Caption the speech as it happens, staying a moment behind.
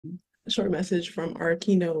short message from our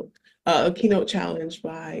keynote challenge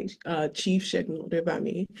by Chief Segun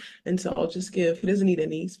Odegbami. And so I'll just give, he doesn't need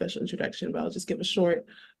any special introduction, but I'll just give a short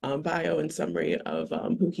bio and summary of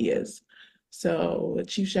who he is. So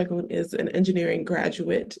Chief Segun is an engineering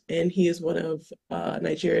graduate, and he is one of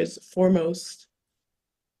Nigeria's foremost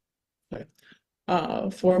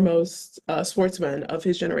sportsman of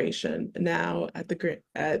his generation. Now, at the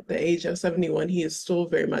age of 71, he is still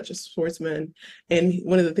very much a sportsman. And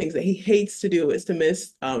one of the things that he hates to do is to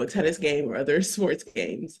miss a tennis game or other sports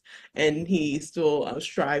games. And he still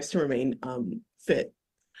strives to remain fit.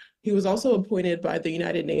 He was also appointed by the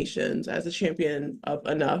United Nations as a champion of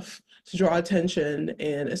enough to draw attention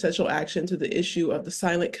and essential action to the issue of the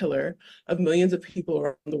silent killer of millions of people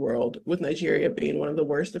around the world, with Nigeria being one of the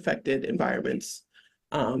worst affected environments.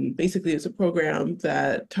 Basically, it's a program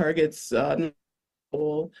that targets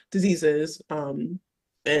diseases, and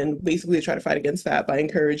basically try to fight against that by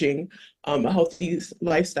encouraging a healthy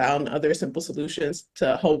lifestyle and other simple solutions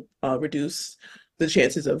to help reduce the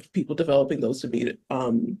chances of people developing those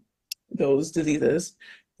diseases.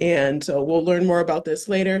 And so we'll learn more about this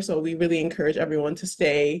later. So we really encourage everyone to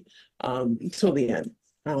stay till the end.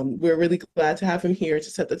 We're really glad to have him here to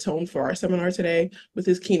set the tone for our seminar today with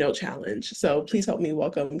his keynote challenge. So please help me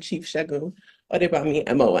welcome Chief Segun Odegbami,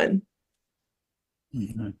 MON.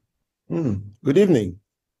 Good evening.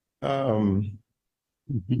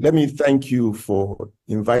 Let me thank you for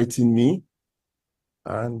inviting me,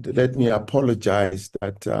 and let me apologize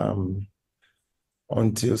that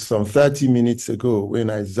until some 30 minutes ago, when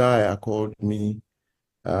Isaiah called me,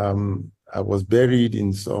 I was buried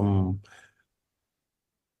in some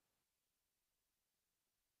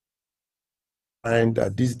and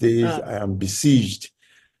these days I am besieged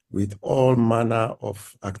with all manner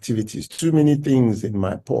of activities, too many things in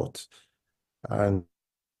my pot, and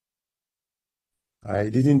I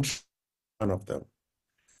didn't one of them.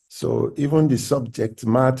 So even the subject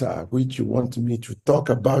matter which you want me to talk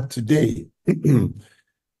about today, that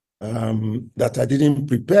I didn't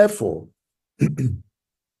prepare for,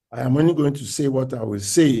 I am only going to say what I will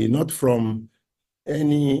say, not from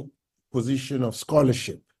any position of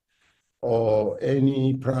scholarship or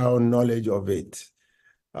any proud knowledge of it,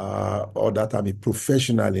 or that I'm a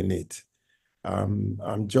professional in it. I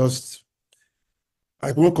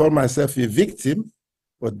won't call myself a victim,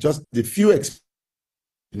 but just the few experiences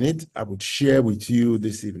in it I would share with you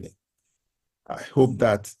this evening. I hope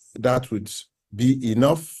that that would be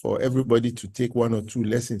enough for everybody to take one or two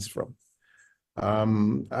lessons from.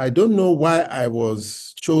 I don't know why I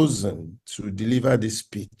was chosen to deliver this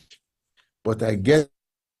speech, but I guess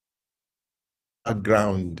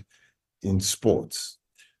background in sports.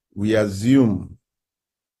 We assume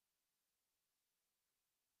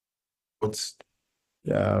sports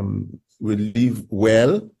will live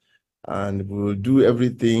well and will do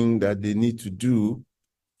everything that they need to do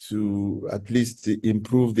to at least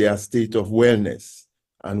improve their state of wellness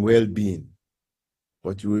and well-being.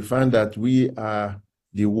 But you will find that we are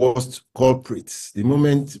the worst culprits. The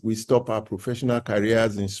moment we stop our professional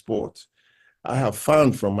careers in sport, I have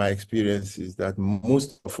found from my experiences that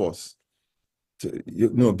most of us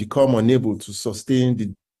become unable to sustain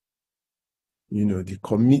the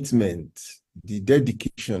commitment, the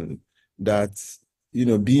dedication that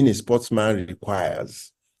being a sportsman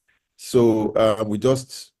requires. So we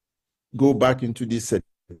just go back into this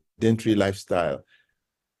sedentary lifestyle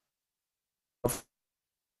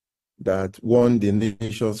that won the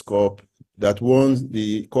Nations Cup, that won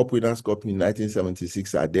the Cup Winners' Cup in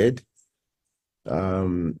 1976 are dead.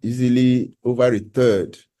 Easily over a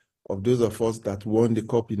third of those of us that won the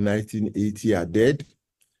Cup in 1980 are dead.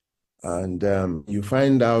 And you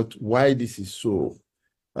find out why this is so.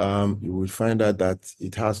 You will find out that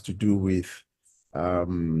it has to do with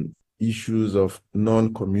issues of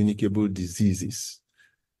non-communicable diseases.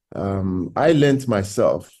 I learned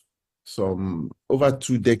myself over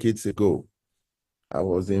 2 decades ago. I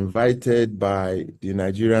was invited by the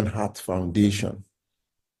Nigerian Heart Foundation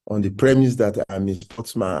on the premise that I'm a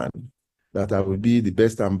sportsman, that I will be the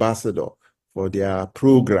best ambassador for their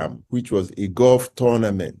program, which was a golf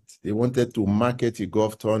tournament. They wanted to market a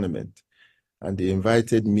golf tournament, and they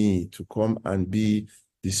invited me to come and be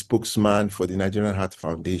the spokesman for the Nigerian Heart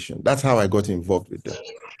Foundation. That's how I got involved with them.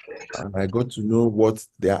 And I got to know what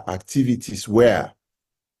their activities were.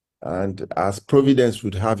 And as Providence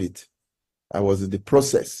would have it, I was in the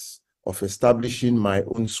process of establishing my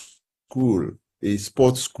own school, a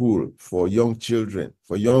sports school for young children,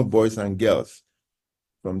 for young boys and girls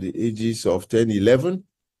from the ages of 10, 11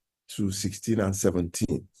 to 16 and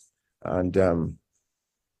 17. And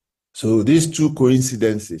so these two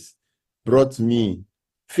coincidences brought me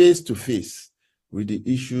face to face with the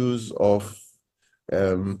issues of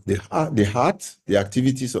the heart, the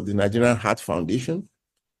activities of the Nigerian Heart Foundation.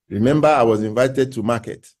 Remember, I was invited to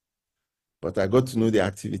market, but I got to know the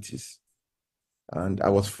activities. And I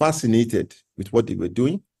was fascinated with what they were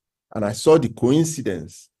doing. And I saw the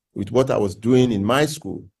coincidence with what I was doing in my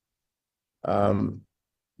school.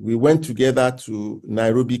 We went together to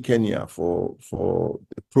Nairobi, Kenya for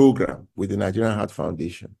a program with the Nigerian Heart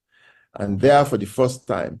Foundation. And there, for the first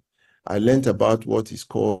time, I learned about what is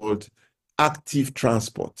called active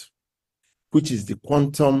transport, which is the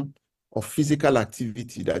quantum of physical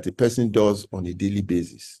activity that a person does on a daily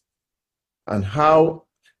basis, and how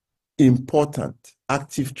important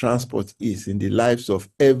active transport is in the lives of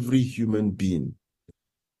every human being.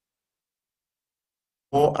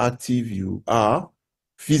 The more active you are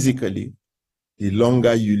physically, the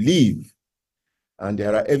longer you live. And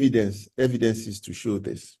there are evidences to show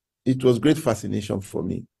this. It was great fascination for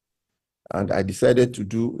me. And I decided to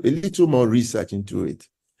do a little more research into it.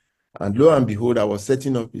 And lo and behold, I was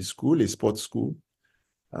setting up a school, a sports school,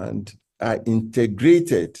 and I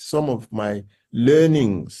integrated some of my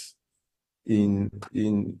learnings in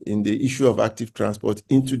the issue of active transport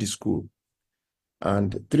into the school.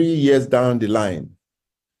 And 3 years down the line,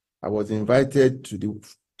 I was invited to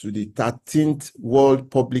the 13th World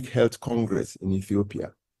Public Health Congress in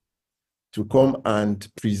Ethiopia to come and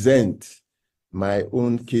present my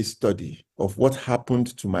own case study of what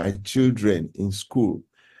happened to my children in school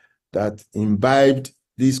that imbibed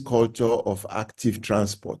this culture of active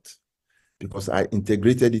transport, because I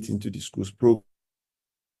integrated it into the school's program.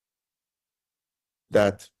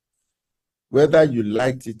 That whether you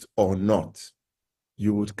liked it or not,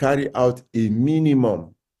 you would carry out a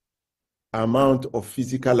minimum amount of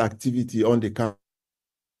physical activity on the campus.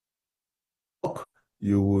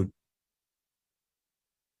 You would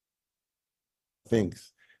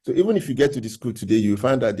things. So even if you get to the school today, you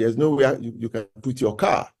find that there's nowhere you can put your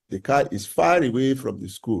car. The car is far away from the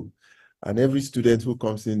school. And every student who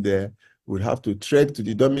comes in there would have to trek to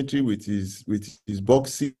the dormitory with his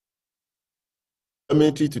box seat.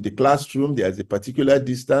 Dormitory to the classroom, there's a particular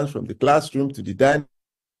distance from the classroom to the dining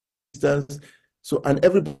distance. So, and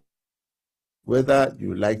everybody, whether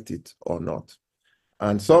you liked it or not.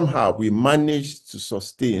 And somehow we managed to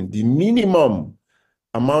sustain the minimum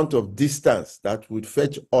amount of distance that would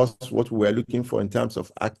fetch us what we were looking for in terms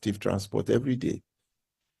of active transport every day.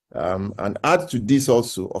 And add to this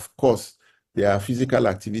also, of course, there are physical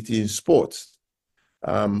activity in sports.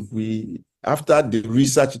 After the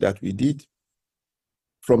research that we did,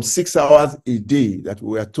 from 6 hours a day that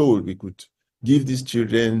we were told we could give these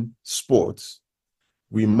children sports,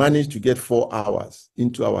 we managed to get 4 hours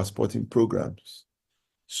into our sporting programs.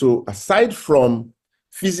 So aside from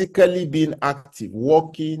physically being active,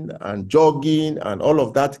 walking and jogging and all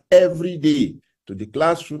of that every day, to the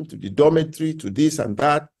classroom, to the dormitory, to this and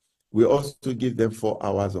that, we also give them 4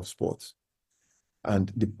 hours of sports.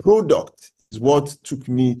 And the product is what took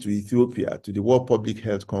me to Ethiopia, to the World Public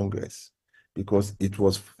Health Congress, because it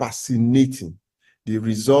was fascinating. The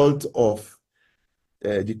result of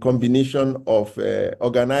the combination of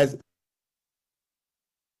organized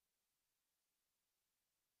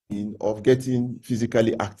of getting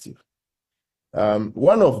physically active.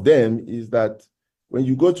 One of them is that when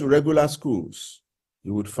you go to regular schools,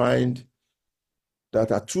 you would find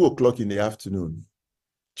that at 2 o'clock in the afternoon,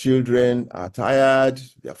 children are tired,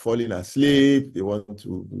 they're falling asleep, they want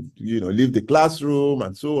to, leave the classroom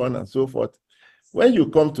and so on and so forth. When you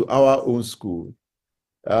come to our own school,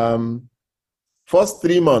 first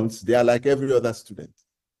 3 months, they are like every other student.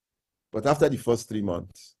 But after the first 3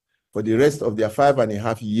 months, for the rest of their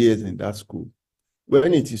 5.5 years in that school,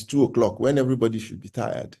 when it is 2 o'clock, when everybody should be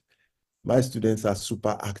tired, my students are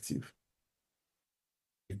super active.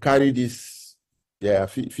 They carry this, their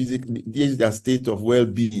state of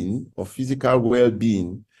well-being, of physical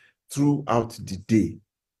well-being throughout the day.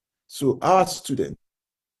 So our students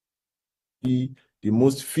be the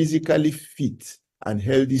most physically fit and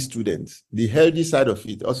healthy students. The healthy side of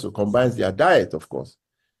it also combines their diet, of course,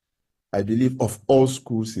 I believe, of all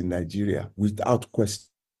schools in Nigeria, without question.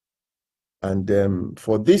 And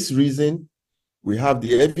for this reason, we have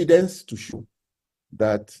the evidence to show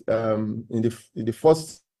that in the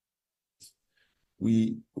first,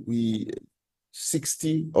 we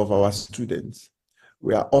 60 of our students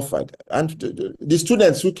were offered. And the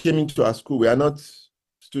students who came into our school were not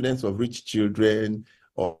students of rich children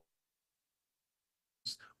or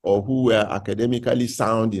who were academically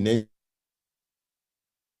sound in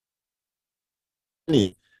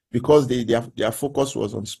any, because their focus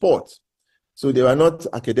was on sports. So they were not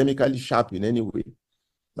academically sharp in any way.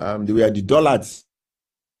 They were the dullards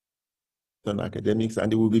on academics,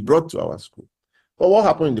 and they will be brought to our school. But what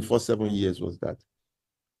happened in the first 7 years was that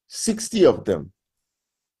 60 of them,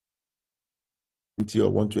 or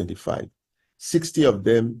 125, 60 of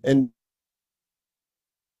them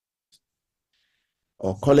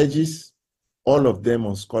or colleges, all of them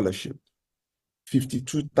on scholarship,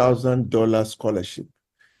 $52,000 scholarship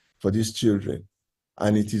for these children.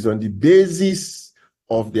 And it is on the basis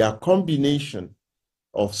of their combination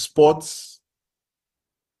of sports,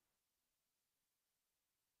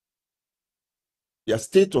 their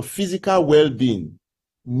state of physical well-being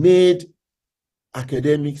made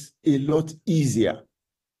academics a lot easier,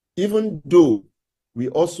 even though we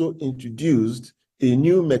also introduced a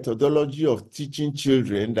new methodology of teaching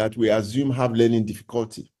children that we assume have learning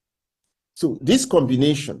difficulty. So this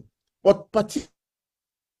combination, but particularly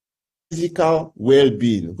physical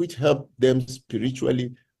well-being, which helped them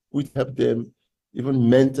spiritually, which helped them even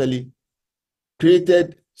mentally,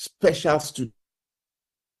 created special students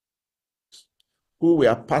who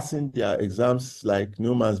were passing their exams like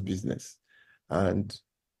no man's business. And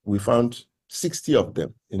we found 60 of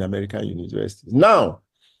them in American universities. Now,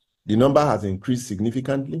 the number has increased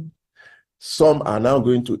significantly. Some are now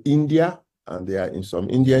going to India, and they are in some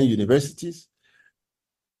Indian universities.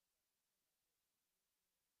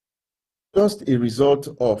 Just a result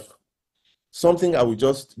of something I will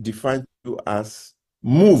just define you as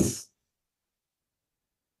move,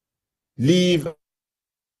 leave,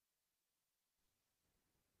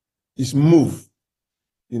 is move.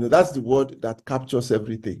 You know, that's the word that captures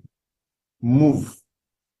everything. Move.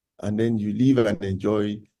 And then you live and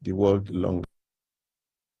enjoy the world longer.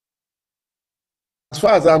 As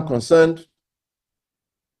far as I'm concerned,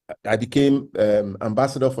 I became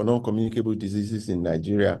ambassador for non-communicable diseases in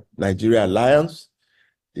Nigeria Alliance.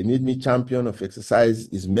 They made me champion of exercise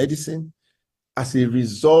is medicine as a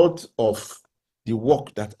result of the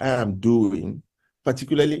work that I am doing,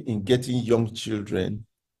 particularly in getting young children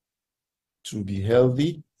to be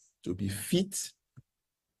healthy, to be fit,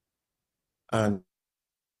 and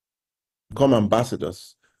become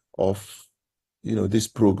ambassadors of, you know, this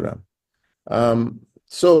program.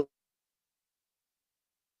 So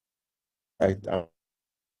we are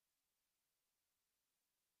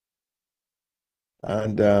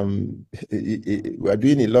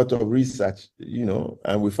doing a lot of research, you know,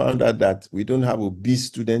 and we found out that we don't have obese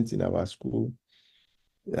students in our school.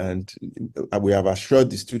 And we have assured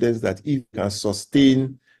the students that if we can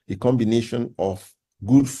sustain the combination of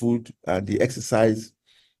good food and the exercise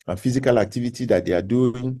and physical activity that they are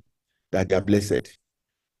doing, that they are blessed.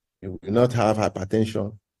 They will not have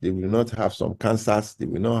hypertension. They will not have some cancers. They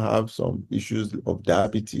will not have some issues of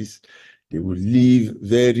diabetes. They will live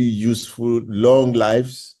very useful, long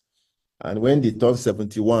lives. And when they turn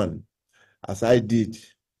 71, as I did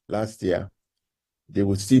last year, they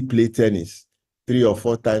will still play tennis 3 or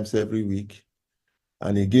 4 times every week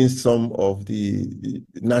and against some of the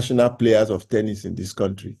national players of tennis in this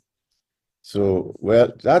country. So,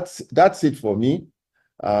 well, that's it for me.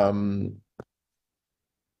 I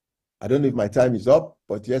don't know if my time is up,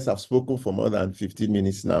 but yes, I've spoken for more than 15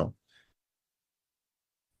 minutes now.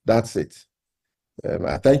 That's it.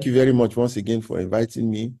 I thank you very much once again for inviting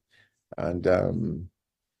me. And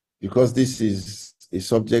because this is a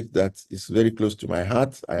subject that is very close to my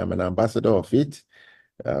heart, I am an ambassador of it.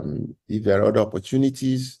 If there are other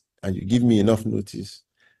opportunities and you give me enough notice,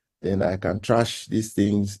 then I can trash these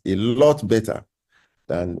things a lot better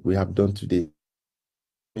than we have done today.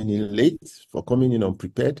 Coming in late, for coming in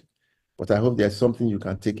unprepared, but I hope there's something you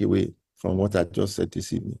can take away from what I just said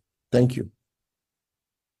this evening. Thank you.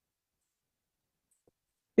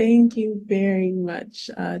 Thank you very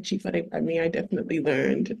much, Chief Odegbami. I definitely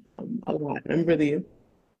learned a lot. I'm really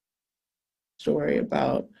story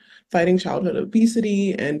about fighting childhood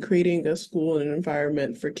obesity and creating a school and an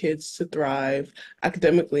environment for kids to thrive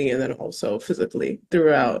academically and then also physically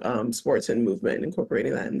throughout sports and movement,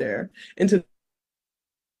 incorporating that in there into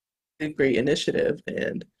a great initiative.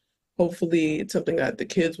 And hopefully it's something that the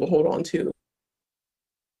kids will hold on to.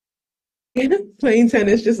 Playing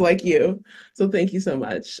tennis just like you. So thank you so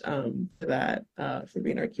much for that, for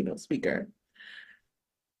being our keynote speaker.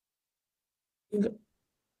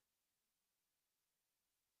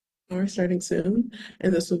 We're starting soon,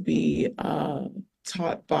 and this will be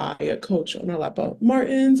taught by a coach, Onaolapo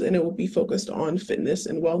Martins, and it will be focused on fitness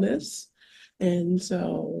and wellness. And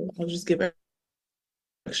so I'll just give a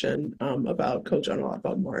introduction about Coach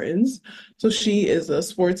Onaolapo Martins. So she is a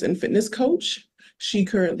sports and fitness coach. She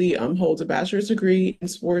currently holds a bachelor's degree in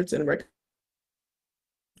sports and rec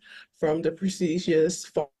from the prestigious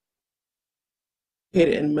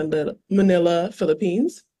located in Manila,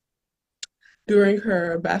 Philippines. During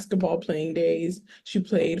her basketball playing days, she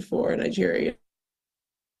played for Nigeria,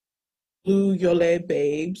 Blue Yole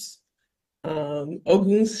Babes,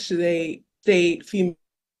 Ogun State female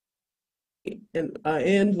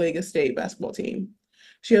and Lagos State basketball team.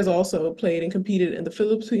 She has also played and competed in the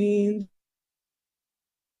Philippines,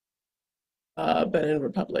 Benin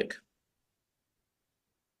Republic.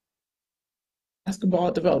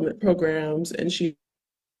 Basketball development programs, and she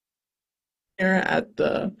at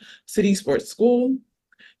the City Sports School.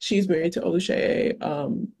 She's married to Oluseyi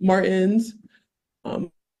Martins,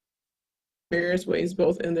 various ways,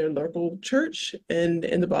 both in their local church and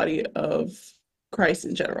in the body of Christ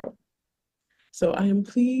in general. So I am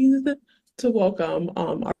pleased to welcome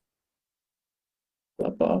our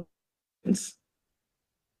Onaolapo.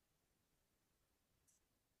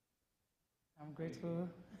 I'm grateful.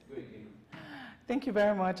 Thank you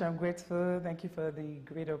very much. I'm grateful. Thank you for the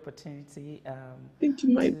great opportunity I think you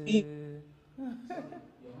might be.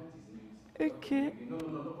 Okay.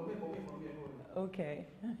 Okay.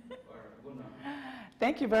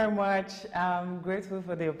 Thank you very much. I'm grateful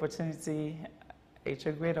for the opportunity. It's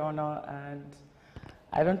a great honor, and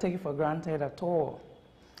I don't take it for granted at all.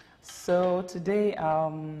 So today,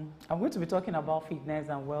 I'm going to be talking about fitness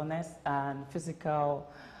and wellness and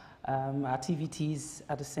physical activities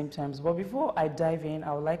at the same time. But before I dive in,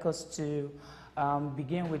 I would like us to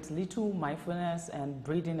begin with little mindfulness and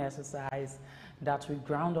breathing exercise that will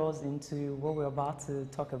ground us into what we're about to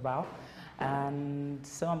talk about. And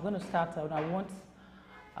so I'm going to start out. I want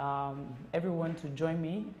everyone to join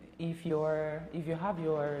me. If you have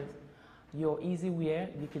your easy wear,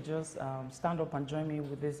 you could just stand up and join me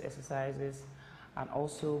with these exercises, and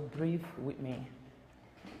also breathe with me.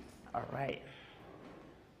 All right.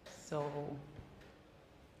 So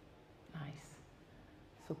nice.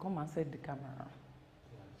 So come and set the camera.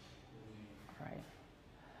 All right.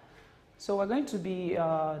 So we're going to be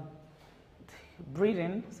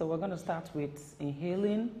breathing. So we're going to start with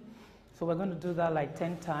inhaling. So we're going to do that like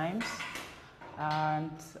 10 times.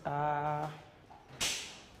 And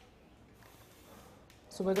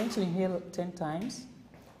so we're going to inhale 10 times.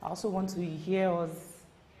 I also want to hear us.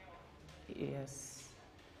 Yes.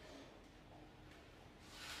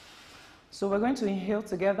 So we're going to inhale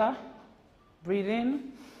together. Breathe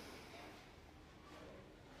in.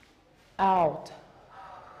 Out.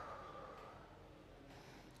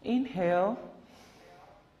 Inhale.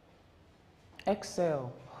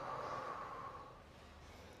 Exhale.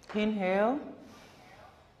 Inhale.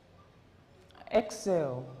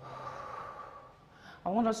 Exhale. I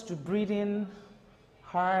want us to breathe in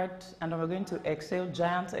hard, and then we're going to exhale,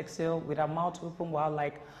 giant exhale with our mouth open while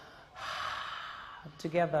like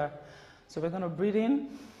together. So we're going to breathe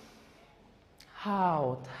in,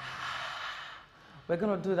 out. We're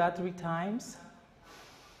going to do that 3 times.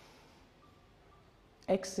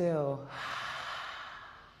 Exhale.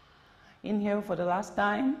 Inhale for the last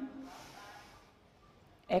time.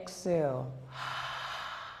 Exhale.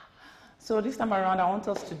 So this time around, I want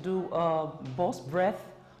us to do a burst breath.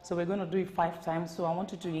 So we're going to do it 5 times. So I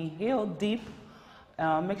want you to inhale deep.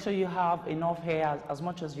 Make sure you have enough air as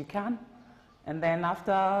much as you can. And then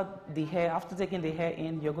after taking the air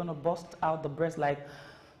in, you're going to burst out the breath like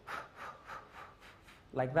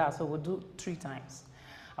that. So we'll do 3 times.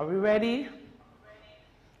 Are we ready?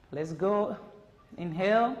 Let's go.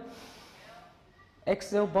 Inhale.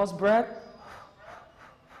 Exhale, burst breath.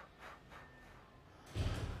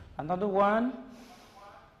 Another one.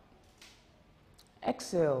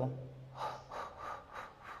 Exhale.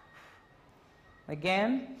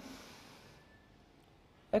 Again.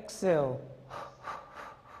 Exhale.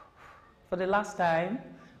 For the last time,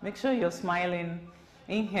 make sure you're smiling.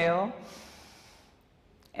 Inhale.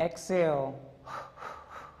 Exhale.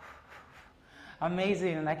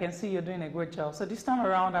 Amazing. I can see you're doing a great job. So this time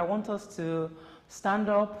around, I want us to stand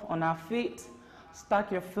up on our feet,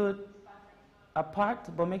 stack your foot apart,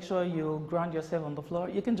 but make sure you ground yourself on the floor.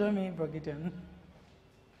 You can join me, Bro Gideon.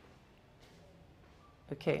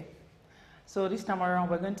 Okay. So this time around,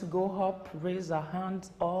 we're going to go up, raise our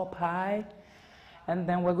hands up high, and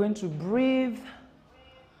then we're going to breathe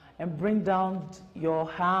and bring down your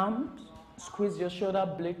arms, squeeze your shoulder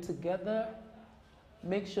blade together.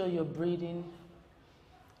 Make sure you're breathing.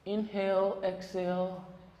 Inhale, exhale,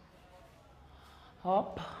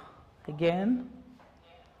 up, again.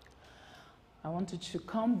 I want you to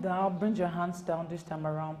come down, bring your hands down this time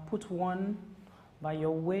around. Put one by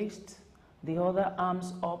your waist, the other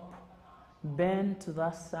arms up, bend to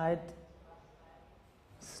that side,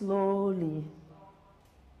 slowly.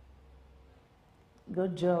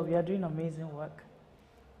 Good job, you're doing amazing work.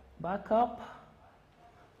 Back up,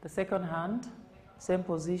 the second hand, same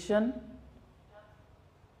position.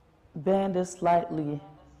 Bend it slightly.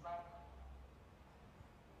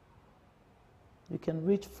 You can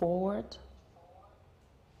reach forward.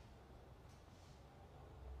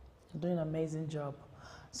 You're doing an amazing job.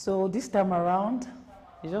 So this time around,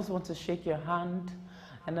 you just want to shake your hand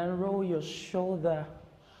and then roll your shoulder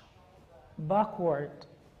backward.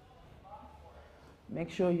 Make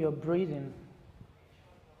sure you're breathing.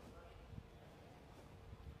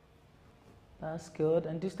 That's good.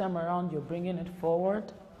 And this time around, you're bringing it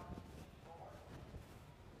forward.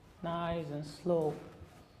 Nice and slow.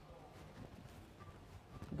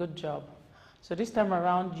 Good job. So this time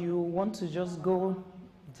around, you want to just go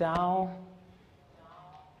down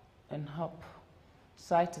and up,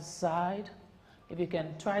 side to side. If you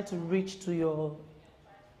can try to reach to your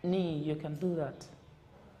knee, you can do that.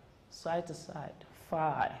 Side to side.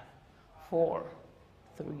 5, 4,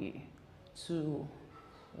 3, 2,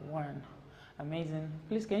 1. Amazing.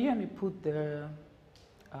 Please, can you help me put the,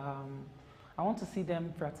 I want to see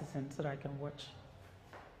them practicing so that I can watch.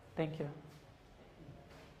 Thank you.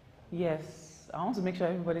 Yes, I want to make sure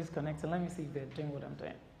everybody's connected. Let me see if they're doing what I'm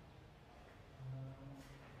doing.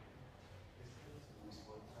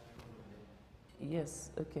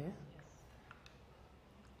 Yes, okay.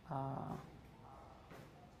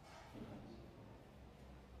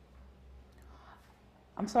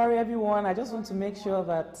 I'm sorry, everyone. I just want to make sure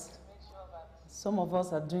that some of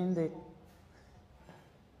us are doing the...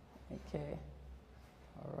 Okay.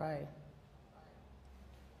 All right.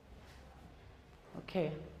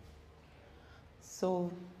 Okay.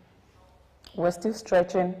 So we're still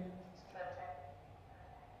stretching.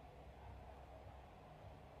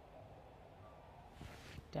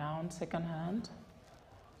 Down, second hand.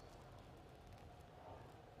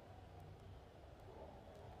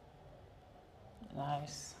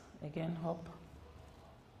 Nice. Again, hop.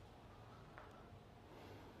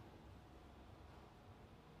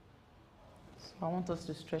 So I want us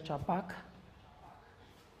to stretch our back.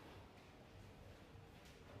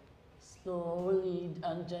 Slowly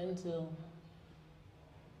and gentle.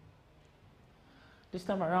 This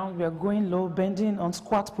time around, we are going low, bending on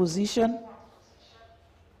squat position.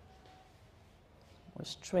 We're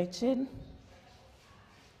stretching.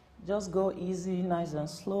 Just go easy, nice and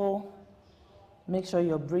slow. Make sure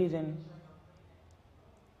you're breathing.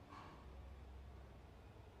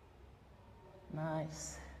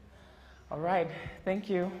 Nice. All right, thank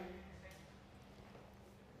you.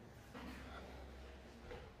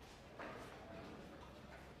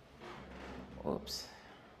 Oops.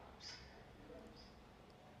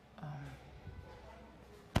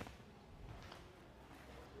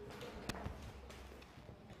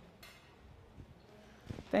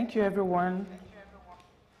 Thank you, everyone.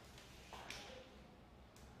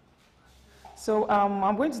 So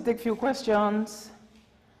I'm going to take a few questions.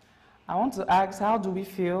 I want to ask, how do we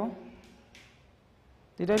feel?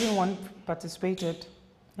 Did anyone participated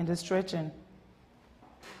in the stretching?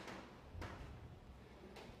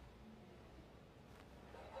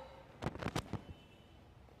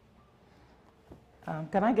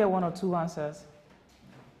 Can I get 1 or 2 answers?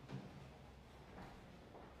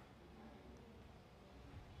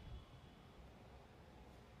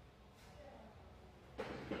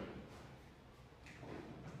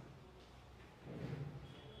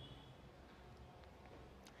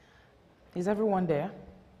 Is everyone there?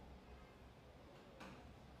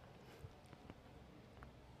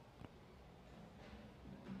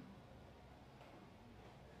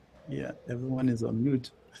 Yeah, everyone is on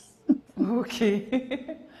mute.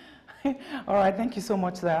 Okay. All right, thank you so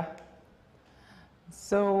much, sir.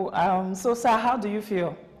 So, sir, how do you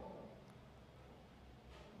feel?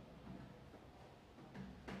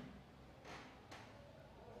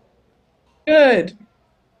 Good.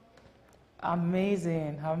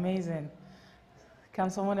 Amazing, amazing. Can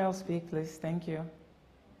someone else speak, please? Thank you.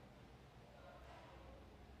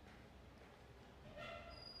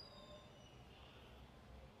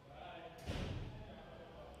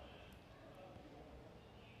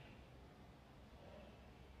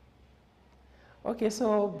 Okay,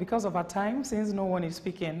 so because of our time, since no one is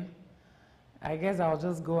speaking, I guess I'll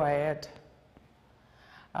just go ahead.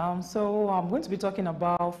 So I'm going to be talking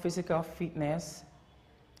about physical fitness,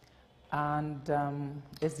 and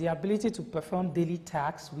it's the ability to perform daily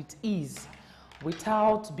tasks with ease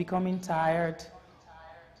without becoming tired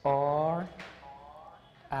or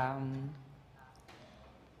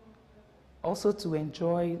also to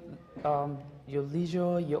enjoy your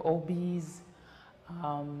leisure, your hobbies,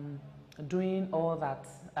 doing all that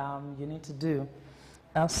you need to do.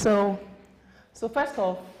 So first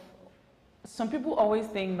off, some people always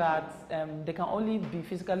think that they can only be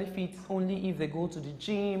physically fit only if they go to the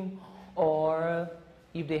gym or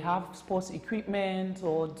if they have sports equipment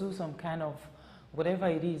or do some kind of whatever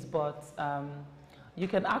it is, but you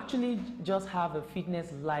can actually just have a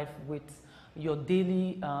fitness life with your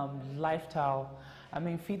daily lifestyle. I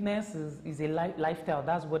mean, fitness is a lifestyle,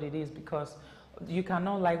 that's what it is, because you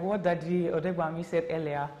cannot, like what Daddy Odegbami said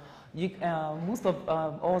earlier, most of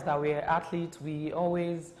us that were athletes, we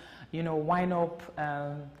always, you know, wind up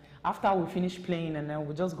after we finish playing, and then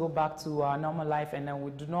we just go back to our normal life, and then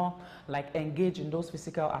we do not like engage in those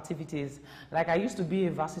physical activities. Like I used to be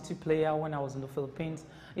a varsity player when I was in the Philippines,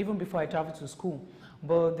 even before I traveled to school.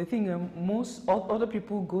 But the thing, most other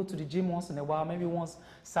people go to the gym once in a while, maybe once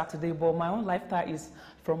Saturday, but my own lifestyle is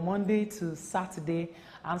from Monday to Saturday,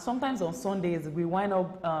 and sometimes on Sundays we wind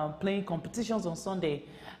up playing competitions on Sunday.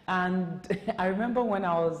 And I remember when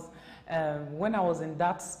I was in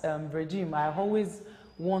that regime, I always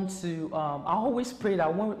I always pray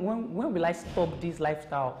that when will I stop this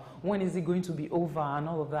lifestyle? When is it going to be over and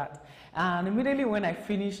all of that? And immediately when I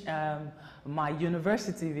finished my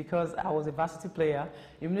university, because I was a varsity player,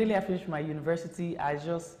 immediately I finished my university, I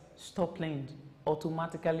just stopped playing.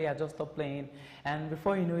 Automatically, I just stopped playing. And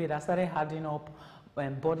before you know it, I started adding up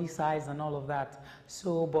body size and all of that.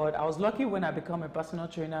 So, but I was lucky when I became a personal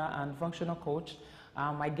trainer and functional coach.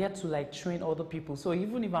 I get to like train other people. So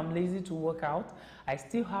even if I'm lazy to work out, I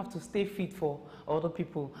still have to stay fit for other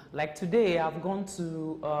people. Like today, I've gone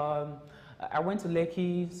to, I went to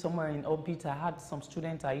Lekki, somewhere in Orbit. I had some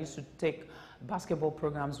students I used to take basketball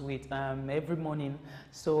programs with every morning.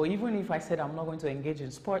 So even if I said I'm not going to engage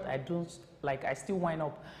in sport, I don't, like I still wind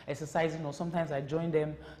up exercising, or sometimes I join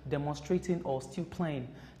them demonstrating or still playing.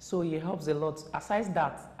 So it helps a lot. Aside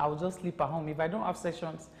that, I'll just sleep at home. If I don't have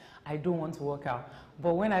sessions, I don't want to work out.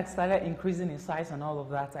 But when I started increasing in size and all of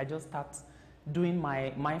that, I just start doing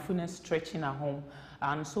my mindfulness stretching at home.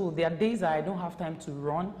 And so there are days that I don't have time to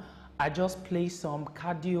run. I just play some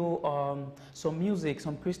cardio, some music,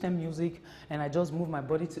 some Christian music, and I just move my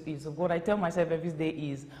body to it. So what I tell myself every day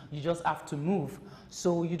is, you just have to move.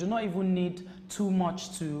 So you do not even need too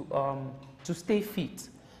much to stay fit.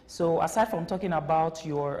 So aside from talking about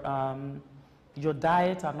your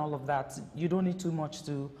diet and all of that, you don't need too much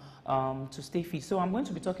to stay fit. So I'm going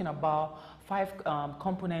to be talking about 5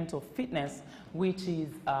 components of fitness, which is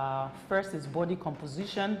first is body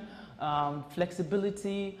composition,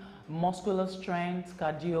 flexibility, muscular strength,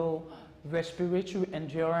 cardio, respiratory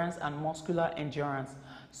endurance, and muscular endurance.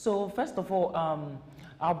 So first of all,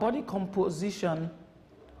 our body composition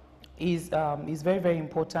is very, very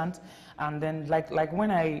important. And then like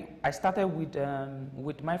when I started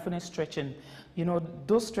with mindfulness stretching, you know,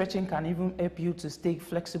 those stretching can even help you to stay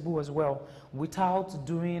flexible as well without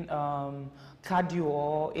doing cardio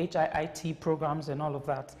or HIIT programs and all of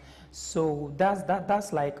that. So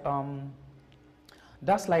that's like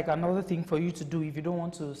another thing for you to do if you don't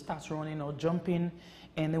want to start running or jumping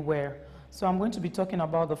anywhere. So I'm going to be talking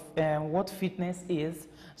about what fitness is.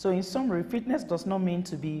 So in summary, fitness does not mean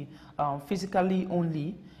to be physically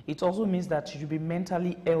only. It also means that you should be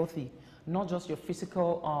mentally healthy, not just your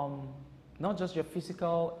physical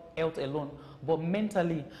health alone, but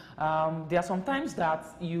mentally. There are some times that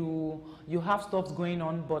you have stuff going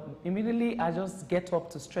on, but immediately I just get up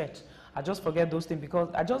to stretch. I just forget those things because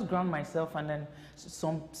I just ground myself, and then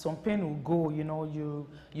some pain will go. You know,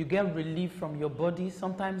 you get relief from your body.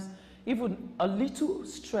 Sometimes even a little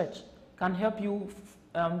stretch can help you.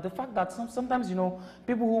 The fact that sometimes, you know,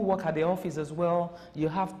 people who work at the office as well, you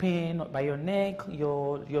have pain by your neck,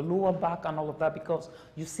 your lower back and all of that because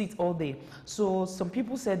you sit all day. So some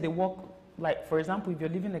people said they work, like for example, if you're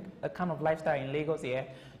living a kind of lifestyle in Lagos here,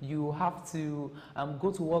 you have to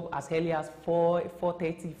go to work as early as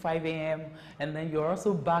 4:30, 5 a.m. and then you're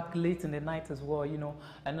also back late in the night as well, you know.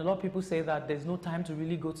 And a lot of people say that there's no time to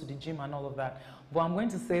really go to the gym and all of that. But I'm going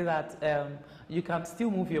to say that you can still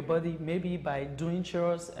move your body, maybe by doing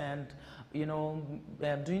chores and, you know,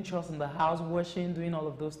 doing chores in the house, washing, doing all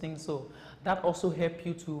of those things. So that also help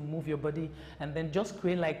you to move your body, and then just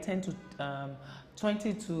create like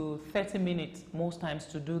 20 to 30 minutes most times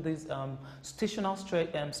to do this stational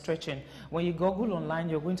stretching. When you Google online,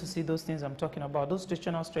 you're going to see those things I'm talking about. Those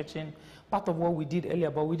stational stretching, part of what we did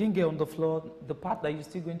earlier, but we didn't get on the floor. The part that you're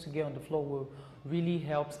still going to get on the floor will really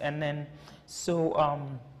helps. And then, so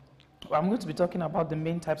I'm going to be talking about the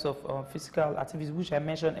main types of physical activities, which I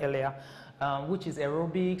mentioned earlier, which is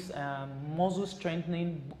aerobics, muscle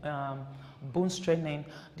strengthening, bone strengthening.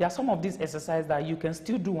 There are some of these exercises that you can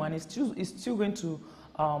still do, and it's still going to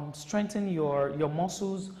strengthen your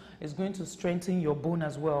muscles. It's going to strengthen your bone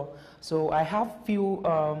as well. So I have few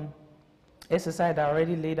exercise that I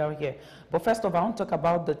already laid out here. But first of all, I want to talk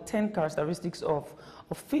about the 10 characteristics of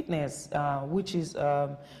fitness, which is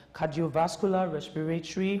cardiovascular,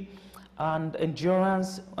 respiratory, and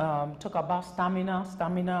endurance. Talk about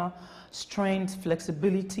stamina, strength,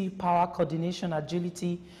 flexibility, power, coordination,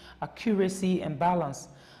 agility, accuracy, and balance.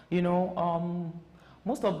 You know,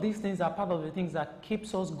 most of these things are part of the things that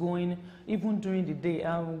keeps us going even during the day.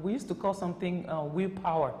 We used to call something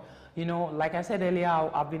willpower. You know, like I said earlier,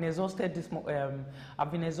 I've been exhausted this morning.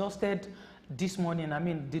 I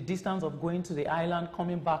mean, the distance of going to the island,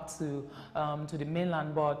 coming back to the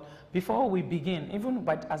mainland. But before we begin, even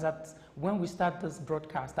when we start this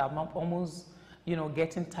broadcast, I'm almost, you know,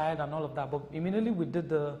 getting tired and all of that. But immediately we did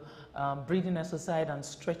the breathing exercise and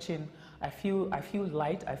stretching. I feel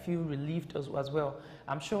light. I feel relieved as well.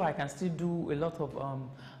 I'm sure I can still do a lot of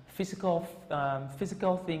physical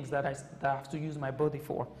things that I have to use my body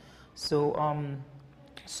for. So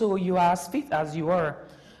so you are as fit as you are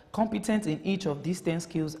competent in each of these 10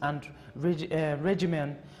 skills, and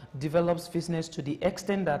regimen develops fitness to the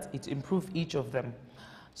extent that it improves each of them.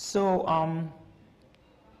 So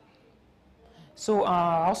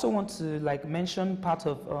I also want to like mention part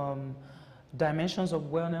of dimensions of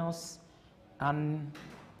wellness, and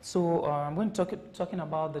so I'm going to talking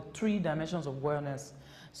about the 3 dimensions of wellness.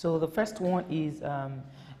 So the first one is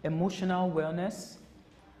emotional wellness.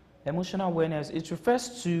 Emotional awareness, it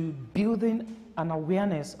refers to building an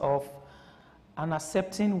awareness of and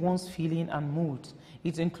accepting one's feeling and mood.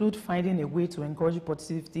 It includes finding a way to encourage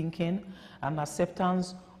positive thinking and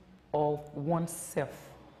acceptance of oneself.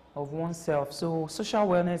 So social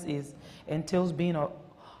awareness entails being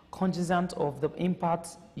cognizant of the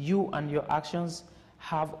impact you and your actions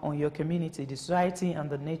have on your community, the society,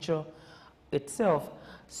 and the nature itself.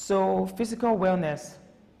 So physical wellness.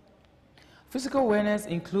 Physical awareness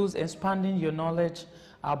includes expanding your knowledge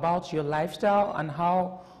about your lifestyle and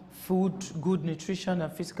how food, good nutrition,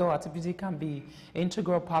 and physical activity can be an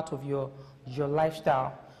integral part of your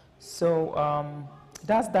lifestyle. So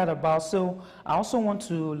that's that about. So I also want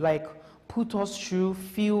to like put us through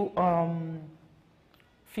few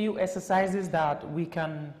exercises that we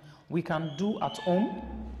can do at home.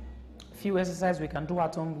 Few exercises we can do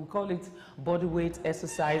at home. We call it body weight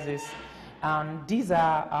exercises, and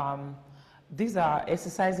these are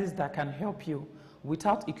exercises that can help you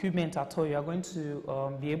without equipment at all. You are going to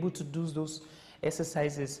be able to do those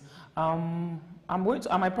exercises. I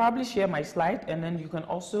might probably share my slide, and then you can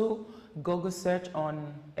also Google search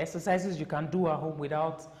on exercises you can do at home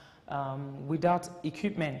without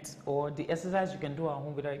equipment, or the exercise you can do at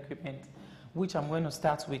home without equipment, which I'm going to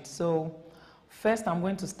start with. So first I'm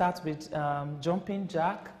going to start with jumping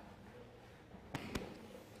jack.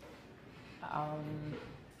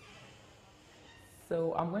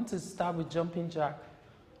 So I'm going to start with jumping jack.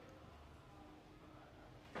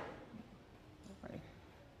 Right.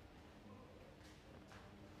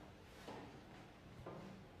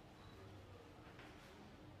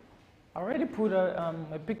 I already put a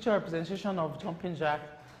picture representation of jumping jack.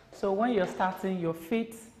 So when you're starting, your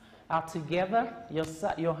feet are together,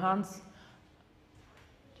 your hands.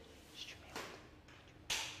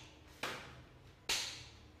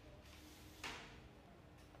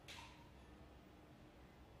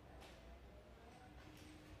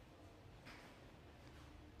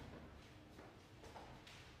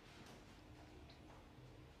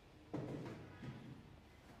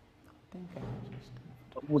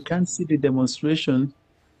 We can't see the demonstration.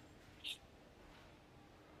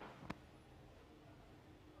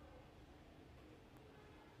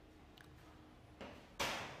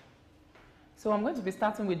 So I'm going to be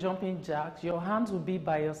starting with jumping jacks. Your hands will be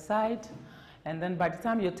by your side, and then by the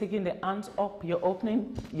time you're taking the hands up, you're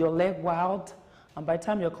opening your leg wide, and by the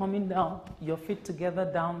time you're coming down, your feet together,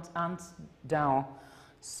 down, hands down.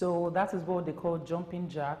 So that is what they call jumping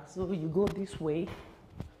jacks. So you go this way.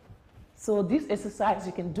 So this exercise,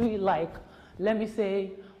 you can do it like, let me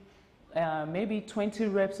say, maybe 20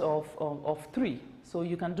 reps of 3. So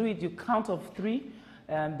you can do it, you count of 3,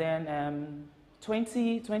 and then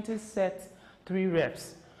 20 sets, 3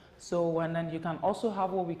 reps. So, and then you can also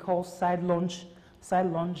have what we call side lunge.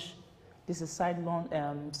 Side lunge, this is side lunge.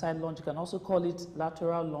 You can also call it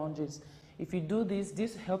lateral lunges. If you do this,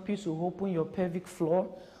 this helps you to open your pelvic floor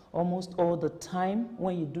almost all the time.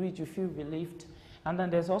 When you do it, you feel relieved. And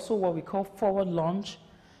then there's also what we call forward lunge.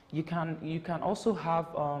 You can also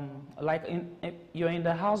have, like you're in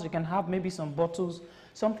the house, you can have maybe some bottles,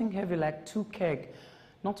 something heavy like 2 kg,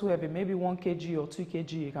 not too heavy, maybe 1 kg or 2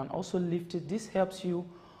 kg. You can also lift it. This helps you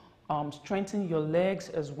strengthen your legs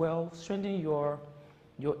as well, strengthen your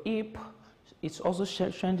hip. It's also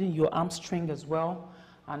strengthening your hamstring as well.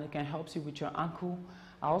 and it can help you with your ankle.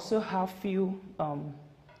 I also have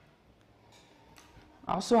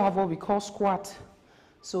what we call squat.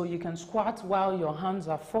 So you can squat while your hands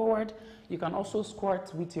are forward. You can also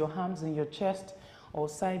squat with your hands in your chest or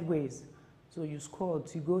sideways. So you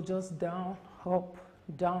squat, you go just down, up,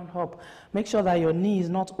 down, up. Make sure that your knee is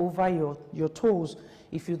not over your toes.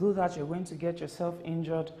 If you do that, you're going to get yourself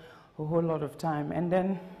injured a whole lot of time. And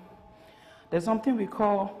then there's something we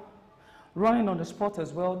call running on the spot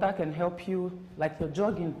as well. That can help you, like you're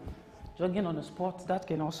jogging on the spot. That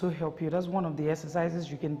can also help you. That's one of the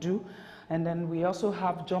exercises you can do. And then we also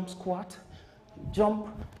have jump squat. You jump,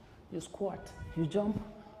 you squat, you jump,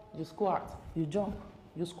 you squat, you jump,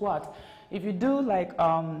 you squat. If you do like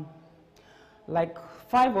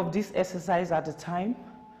 5 of these exercises at a time,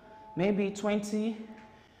 maybe 20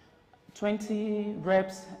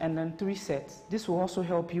 reps and then 3 sets. This will also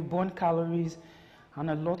help you burn calories and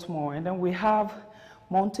a lot more. And then we have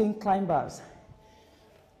mountain climbers.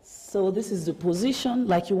 So this is the position,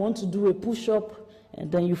 like you want to do a push-up, and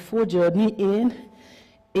then you fold your knee in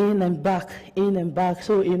and back, in and back.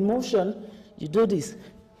 So in motion, you do this,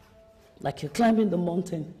 like you're climbing the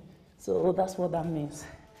mountain. So that's what that means.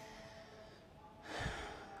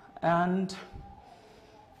 And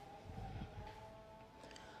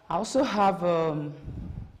I also have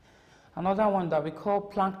another one that we call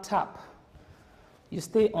plank tap. You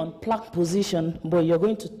stay on plank position, but you're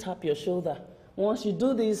going to tap your shoulder. Once you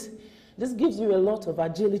do this, this gives you a lot of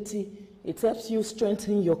agility. It helps you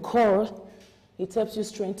strengthen your core. It helps you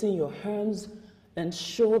strengthen your arms and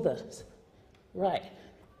shoulders. Right.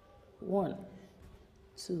 1,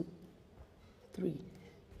 2, 3,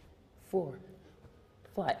 4,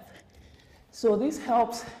 5. So this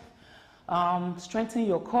helps strengthen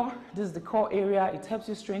your core. This is the core area. It helps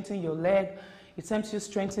you strengthen your leg. It helps you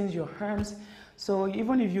strengthen your arms. So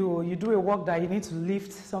even if you do a work that you need to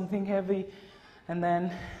lift something heavy, and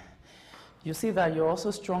then you see that you're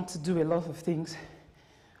also strong to do a lot of things.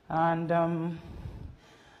 And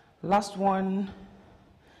last one,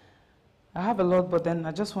 I have a lot, but then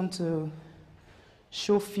I just want to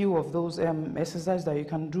show a few of those exercises that you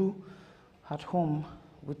can do at home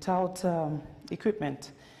without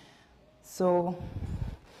equipment. So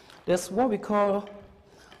there's what we call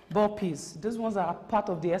burpees. These ones are part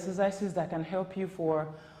of the exercises that can help you for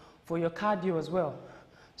your cardio as well.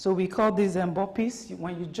 So we call these burpees.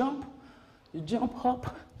 When you jump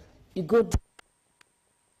up, you go down.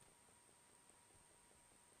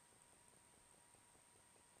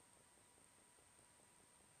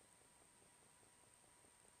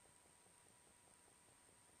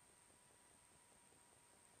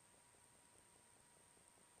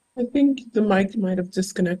 I think the mic might have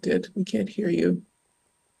disconnected. We can't hear you.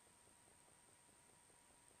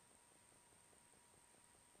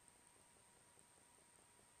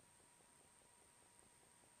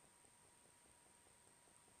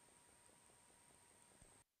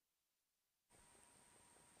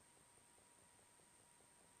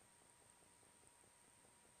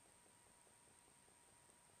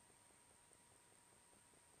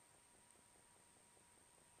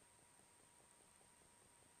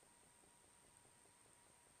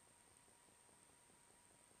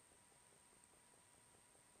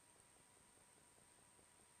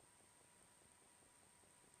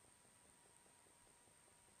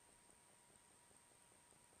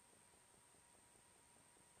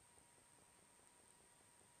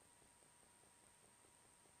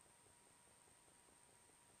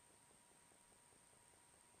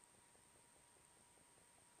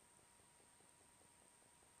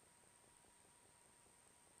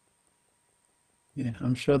 Yeah,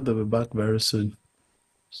 I'm sure they'll be back very soon.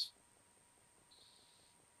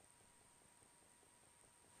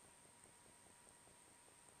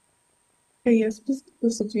 Hey, yes,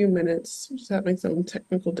 just a few minutes. Just having some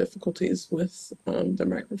technical difficulties with the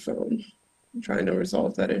microphone. I'm trying to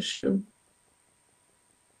resolve that issue.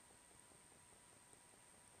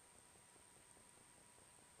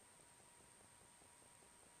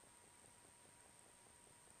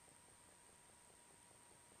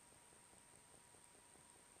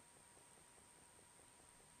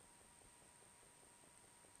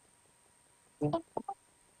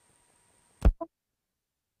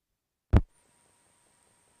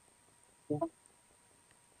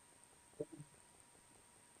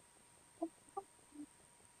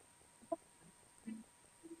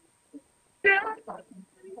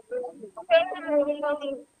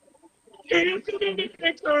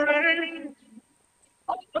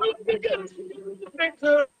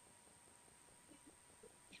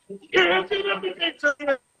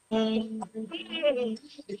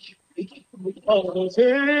 All the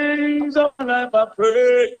things of life I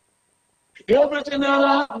pray. Everything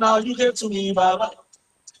I have now you get to me, Baba.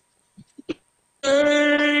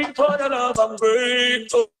 Hey, for the love I'm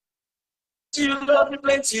grateful. You love me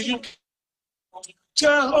plenty, you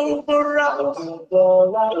Jehovah Rapha.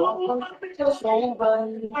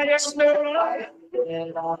 I just know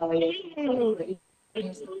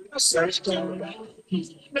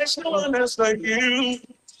there's no one else like you.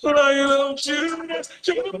 But I love you.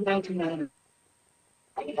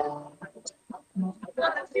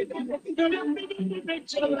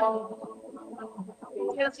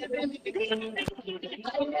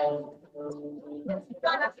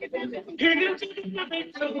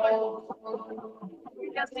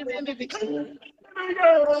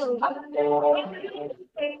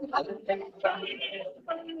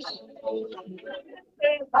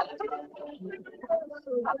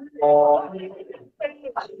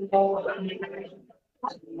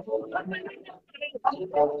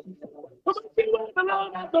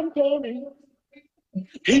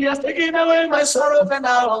 He has taken away my sorrow and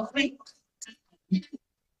now I'm free.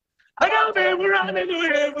 I got favor,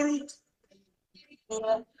 hallelujah.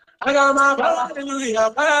 I got my power,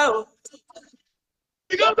 hallelujah. Power.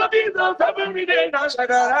 Because of Jesus, every day now I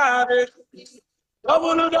gotta have it.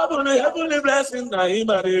 Double, heavenly blessing, I am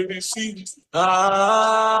at every seat.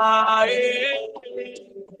 Ah, yeah.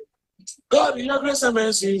 God, in your grace and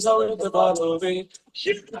mercy is always the bottle of it.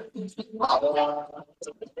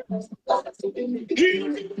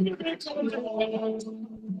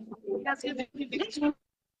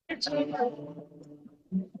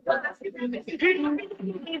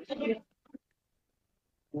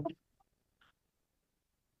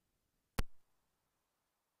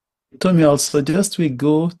 Tommy, I'll suggest we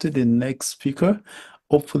go to the next speaker.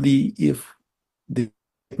 Hopefully, if the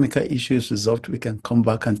technical issue is resolved, we can come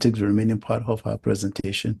back and take the remaining part of our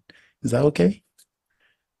presentation. Is that okay?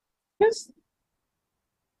 Yes.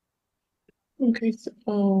 Okay,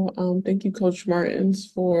 so thank you, Coach Martins,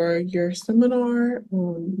 for your seminar.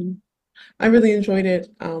 I really enjoyed it.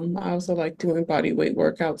 I also like doing body weight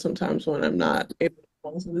workouts sometimes when I'm not able to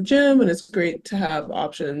go to the gym, and it's great to have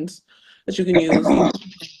options that you can use. You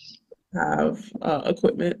have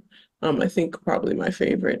equipment. I think probably my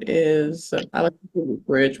favorite is I like to do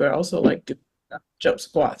bridge, but I also like to jump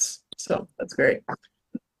squats. So that's great.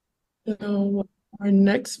 So our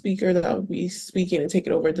next speaker that will be speaking and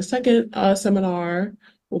taking over the second seminar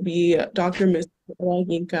will be Dr. Miss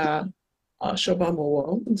Yinka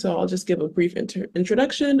Sobamowo. And so I'll just give a brief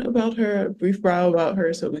introduction about her, a brief bio about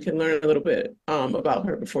her, so we can learn a little bit about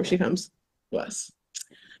her before she comes to us.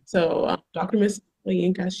 So Dr. Miss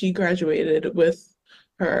Yinka, she graduated with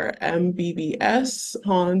her MBBS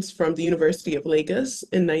Hans from the University of Lagos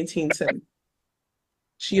in 1970.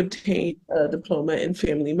 She obtained a diploma in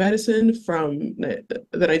family medicine from the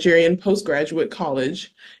Nigerian Postgraduate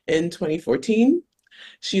College in 2014.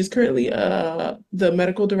 She is currently the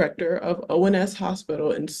medical director of ONS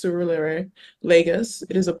Hospital in Surulere, Lagos.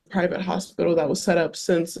 It is a private hospital that was set up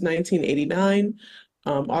since 1989,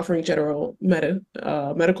 offering general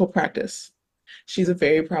medical practice. She's a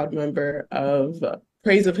very proud member of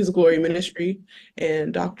Praise of His Glory Ministry,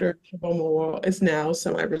 and Dr. Sobamowo is now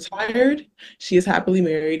semi-retired. She is happily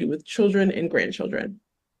married with children and grandchildren.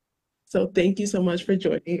 So thank you so much for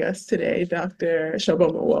joining us today, Dr.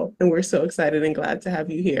 Sobamowo, and we're so excited and glad to have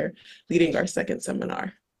you here leading our second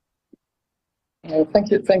seminar. Thank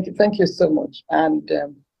you so much. And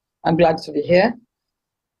I'm glad to be here.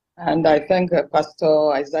 And I thank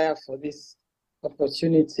Pastor Isaiah for this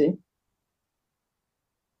opportunity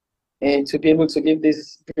to be able to give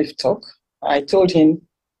this brief talk. I told him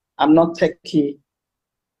I'm not techie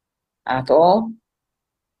at all.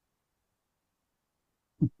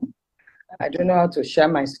 I don't know how to share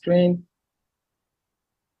my screen.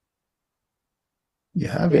 You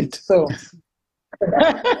have it. So,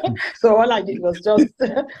 so all I did was just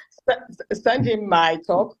send him my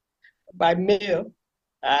talk by mail,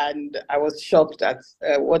 and I was shocked at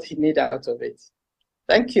what he made out of it.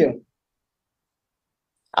 Thank you.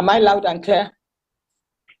 Am I loud and clear?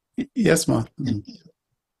 Yes, ma'am.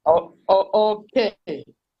 Okay.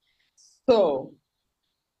 So,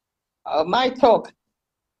 my talk,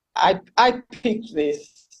 I picked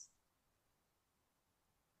this.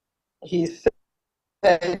 He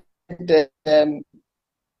said,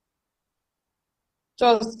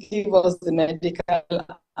 just give us the medical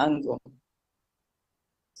angle.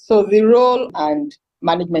 So the role and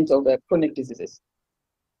management of chronic diseases.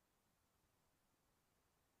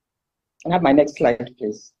 Can I have my next slide,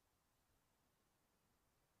 please?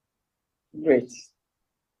 Great.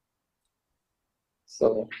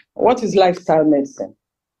 So what is lifestyle medicine?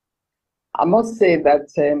 I must say that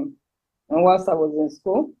whilst I was in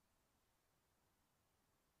school,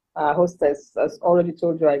 our hostess has already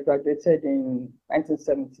told you I graduated in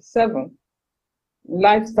 1977.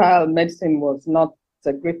 Lifestyle medicine was not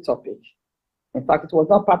a great topic. In fact, it was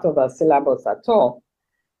not part of our syllabus at all,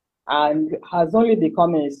 and has only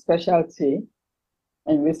become a specialty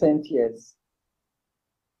in recent years.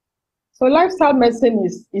 So lifestyle medicine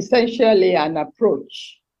is essentially an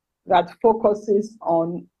approach that focuses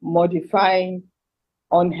on modifying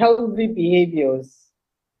unhealthy behaviors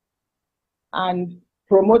and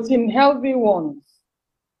promoting healthy ones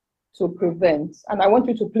to prevent, and I want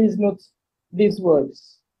you to please note these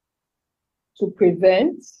words, to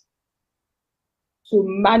prevent, to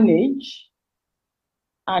manage,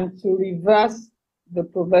 and to reverse the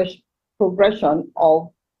progression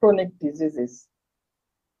of chronic diseases.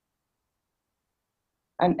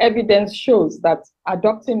 And evidence shows that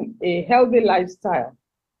adopting a healthy lifestyle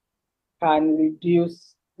can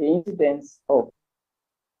reduce the incidence of.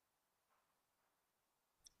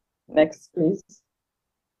 Next, please.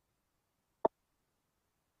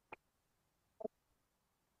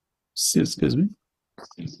 Excuse me.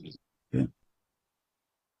 Yeah.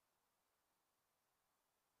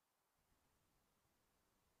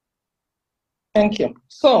 Thank you.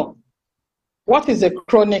 So, what is a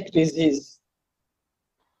chronic disease?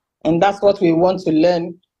 And that's what we want to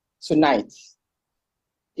learn tonight.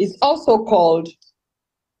 It's also called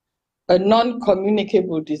a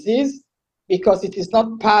non-communicable disease because it is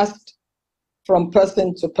not passed from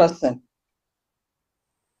person to person.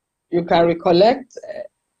 You can recollect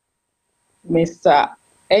Mr.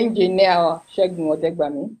 Engineer Segun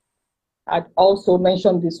Odegbami had also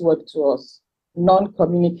mentioned this word to us,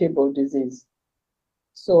 non-communicable disease.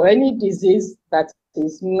 So any disease that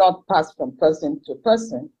is not passed from person to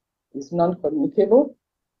person is non-communicable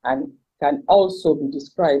and can also be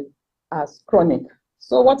described as chronic.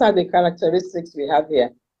 So what are the characteristics we have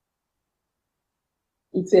here?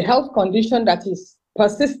 It's a health condition that is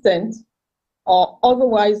persistent or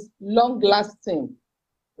otherwise long-lasting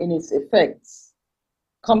in its effects.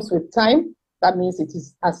 Comes with time, that means it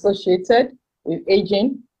is associated with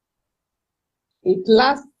aging. It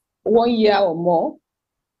lasts 1 year or more.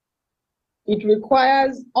 It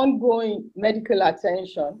requires ongoing medical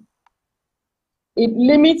attention. It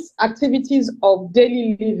limits activities of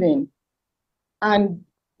daily living, and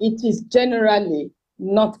it is generally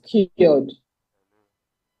not cured.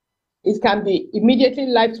 It can be immediately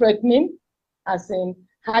life-threatening, as in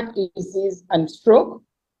heart disease and stroke,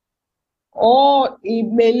 or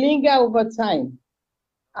it may linger over time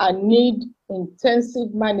and need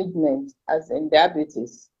intensive management, as in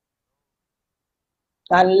diabetes.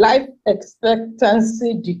 And life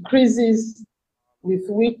expectancy decreases with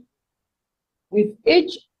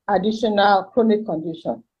each additional chronic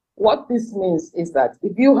condition. What this means is that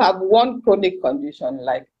if you have one chronic condition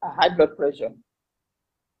like a high blood pressure,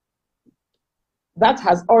 that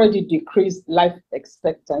has already decreased life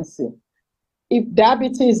expectancy. If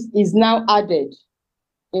diabetes is now added,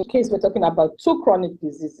 in case we're talking about 2 chronic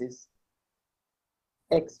diseases,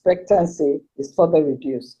 expectancy is further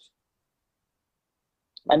reduced.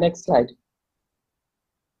 My next slide.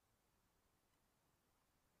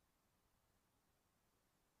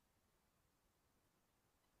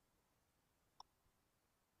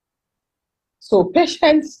 So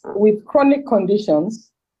patients with chronic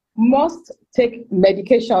conditions must take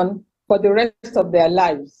medication for the rest of their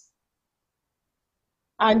lives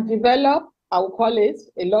and develop, I will call it,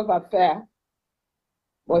 a love affair.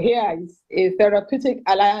 But here is a therapeutic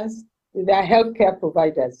alliance with their healthcare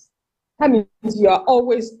providers. That means you are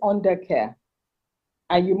always under care,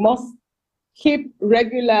 and you must keep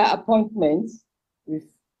regular appointments with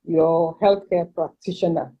your healthcare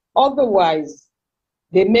practitioner. Otherwise,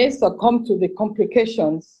 they may succumb to the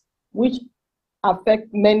complications which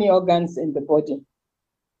affect many organs in the body.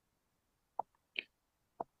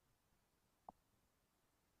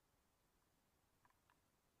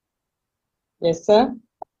 Yes, sir.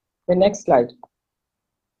 The next slide.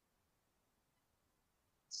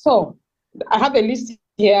 So, I have a list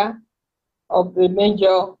here of the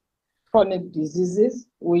major chronic diseases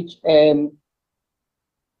which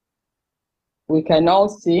we can all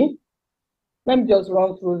see. Let me just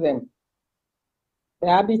run through them.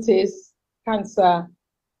 Diabetes, cancer,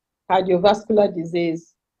 cardiovascular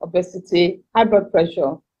disease, obesity, high blood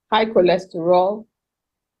pressure, high cholesterol,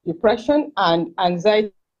 depression and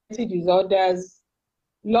anxiety disorders,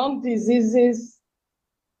 lung diseases,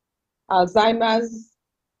 Alzheimer's,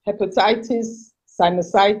 hepatitis,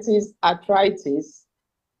 sinusitis, arthritis,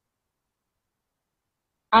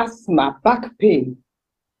 asthma, back pain,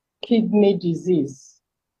 kidney disease,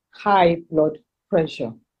 high blood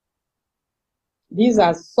pressure. These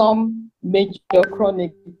are some major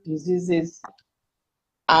chronic diseases,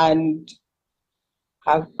 and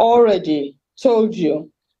I've already told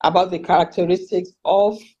you about the characteristics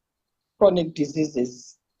of chronic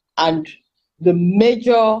diseases. And the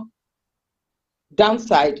major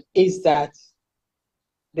downside is that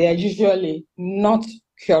they are usually not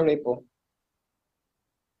curable.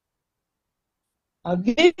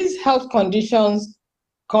 These health conditions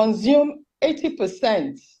consume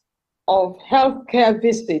 80% of healthcare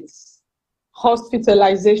visits,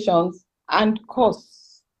 hospitalizations, and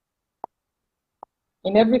costs.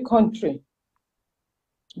 In every country,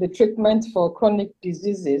 the treatment for chronic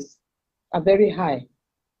diseases are very high.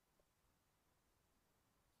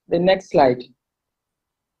 The next slide.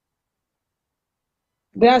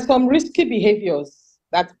 There are some risky behaviors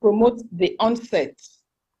that promote the onset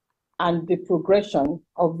and the progression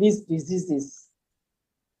of these diseases.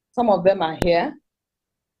 Some of them are here.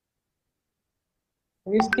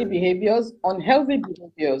 Risky behaviors, unhealthy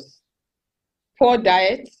behaviors, poor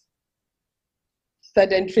diet,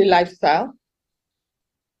 sedentary lifestyle,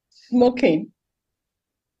 smoking,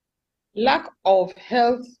 lack of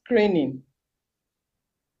health screening,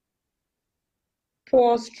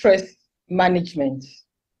 poor stress management,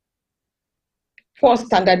 poor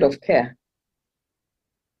standard of care,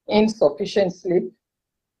 insufficient sleep,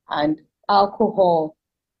 and alcohol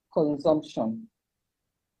consumption.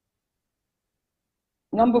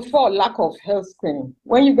 Number 4, lack of health screening.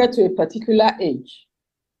 When you get to a particular age,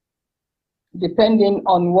 depending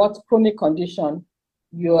on what chronic condition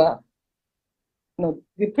you are, no,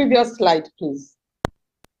 the previous slide, please.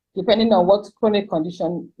 Depending on what chronic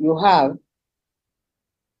condition you have,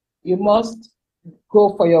 you must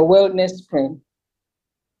go for your wellness screen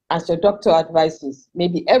as your doctor advises,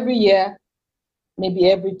 maybe every year,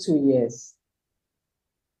 maybe every 2 years.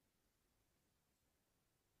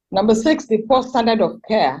 Number 6, the poor standard of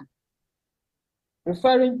care,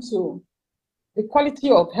 referring to the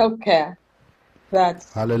quality of healthcare that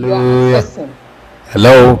you are accessing.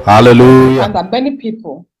 Hello, hallelujah. And that many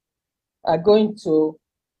people are going to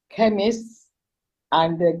chemists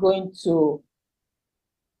and they're going to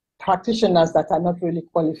practitioners that are not really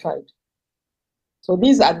qualified. So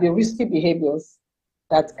these are the risky behaviors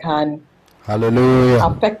that can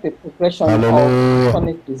affect the progression of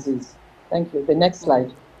chronic disease. Thank you. The next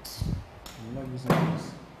slide.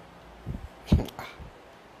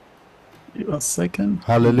 A second.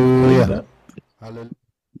 Hallelujah.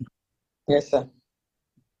 Yes, sir.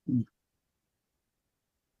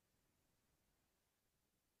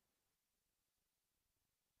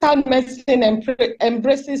 Lifestyle medicine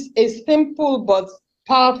embraces a simple but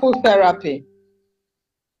powerful therapy.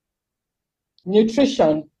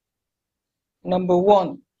 Nutrition. Number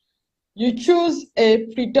 1, you choose a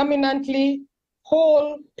predominantly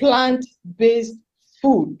whole plant-based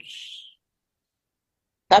foods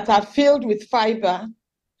that are filled with fiber,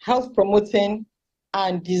 health promoting,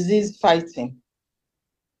 and disease fighting.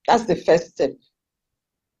 That's the first step.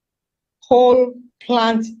 Whole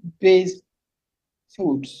plant-based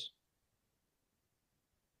foods.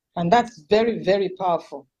 And that's very, very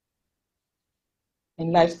powerful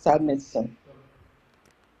in lifestyle medicine.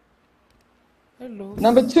 Hello.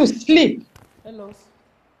 Number 2, sleep. Hello.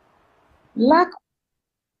 Lack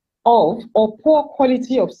of or poor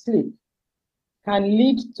quality of sleep can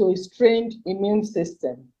lead to a strained immune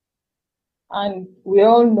system. And we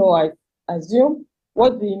all know, I assume,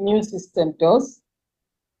 what the immune system does.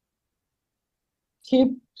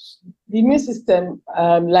 Keeps the immune system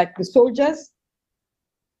like the soldiers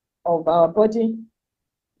of our body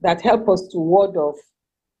that help us to ward off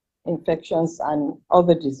infections and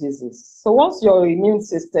other diseases. So once your immune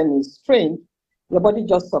system is strained, your body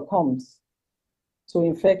just succumbs to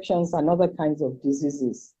infections and other kinds of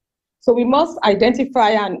diseases. So we must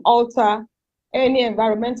identify and alter any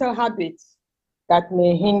environmental habits that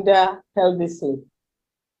may hinder healthy sleep.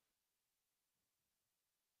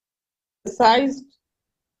 Emphasized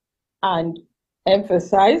and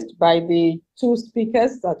emphasized by the 2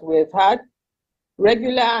 speakers that we've had,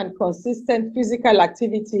 regular and consistent physical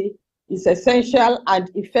activity is essential and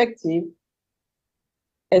effective,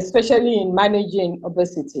 especially in managing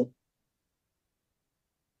obesity.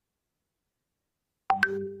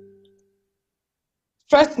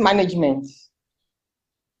 Stress management.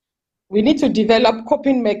 We need to develop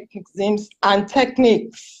coping mechanisms and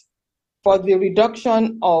techniques for the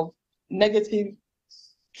reduction of negative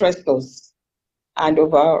stressors and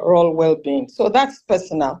overall well-being. So that's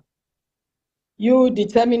personal. You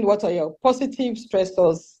determine what are your positive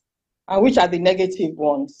stressors and which are the negative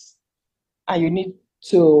ones. And you need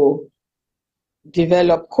to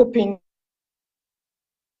develop coping.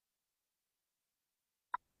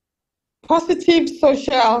 Positive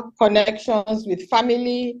social connections with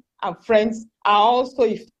family and friends are also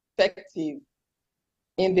effective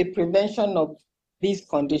in the prevention of these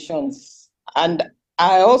conditions. And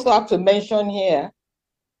I also have to mention here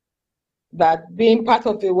that being part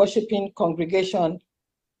of a worshiping congregation,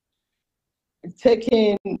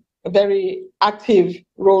 taking very active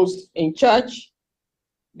roles in church,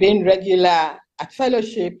 being regular at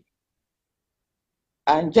fellowship,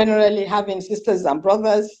 and generally having sisters and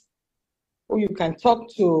brothers who you can talk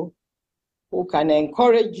to, who can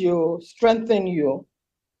encourage you, strengthen you.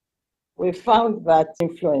 We found that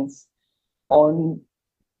influence on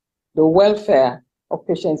the welfare of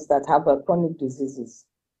patients that have chronic diseases.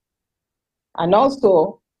 And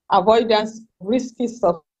also avoidance of risky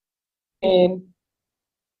substance,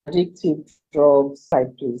 addictive drugs,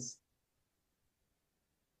 please.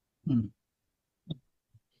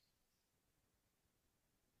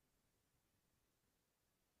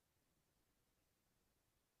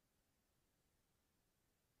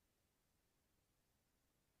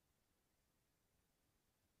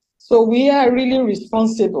 So we are really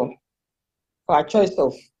responsible for our choice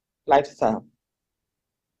of lifestyle.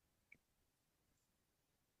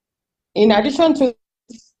 In addition to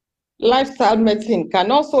this, lifestyle medicine can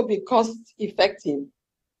also be cost effective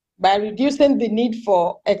by reducing the need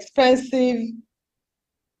for expensive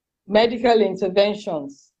medical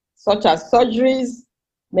interventions, such as surgeries,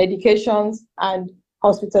 medications, and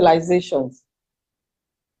hospitalizations.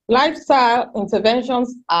 Lifestyle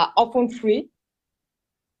interventions are often free,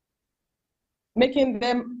 making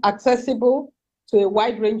them accessible to a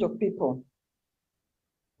wide range of people.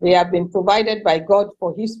 They have been provided by God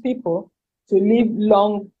for his people to live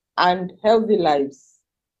long and healthy lives.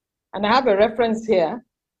 And I have a reference here,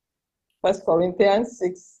 1 Corinthians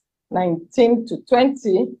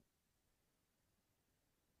 6:19-20.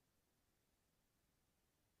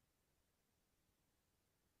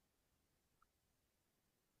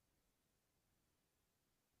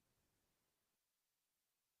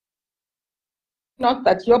 Not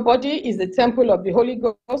that your body is the temple of the Holy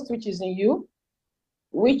Ghost, which is in you,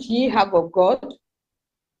 which ye have of God,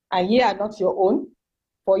 and ye are not your own,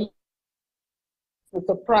 for ye with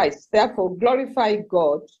a price. Therefore, glorify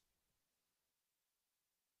God.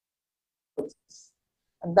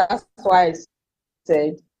 And that's why I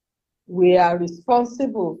said we are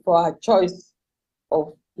responsible for our choice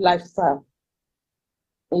of lifestyle.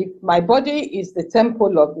 If my body is the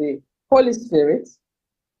temple of the Holy Spirit,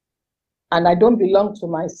 and I don't belong to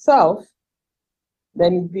myself,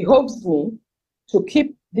 then it behoves me to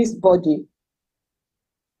keep this body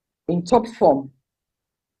in top form,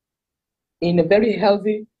 in a very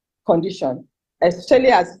healthy condition, especially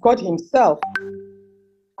as God himself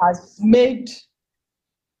has made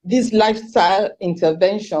these lifestyle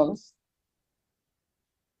interventions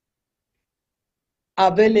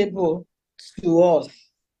available to us.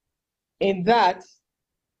 In that,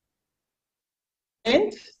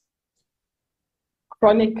 and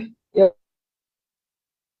chronic illness,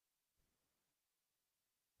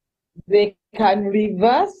 they can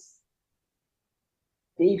reverse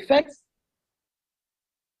the effects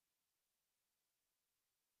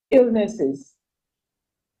of illnesses,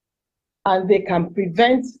 and they can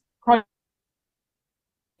prevent chronic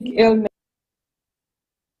illness.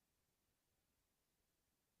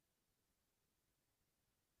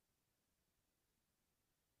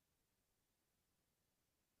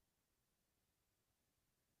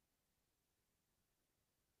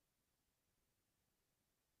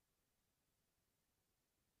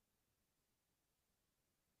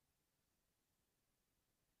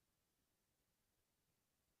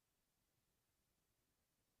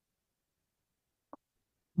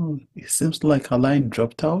 It seems like her line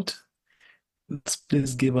dropped out. Let's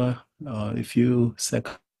please give her a few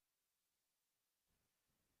seconds.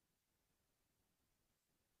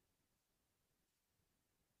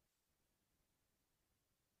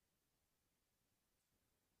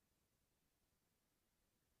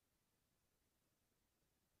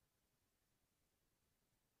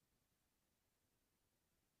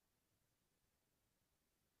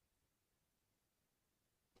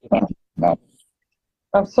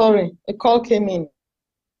 I'm sorry, a call came in.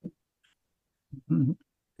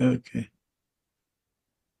 Okay.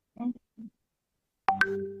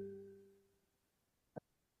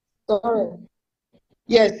 Sorry.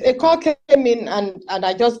 Yes, a call came in and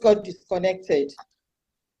I just got disconnected.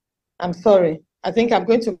 I'm sorry. I think I'm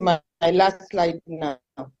going to my last slide now.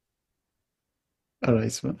 All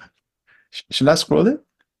right. So, should I scroll it?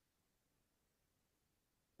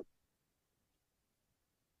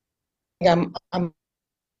 I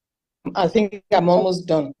think I'm almost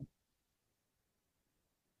done.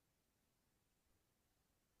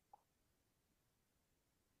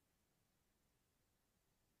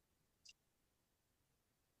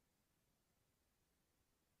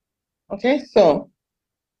 Okay, so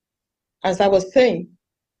as I was saying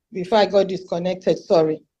before I got disconnected,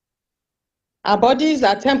 sorry. Our bodies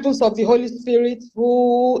are temples of the Holy Spirit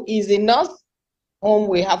who is in us, whom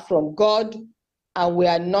we have from God, and we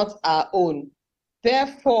are not our own.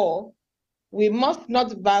 Therefore, we must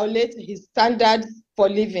not violate his standards for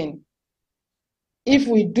living. If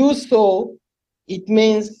we do so, it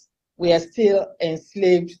means we are still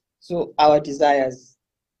enslaved to our desires.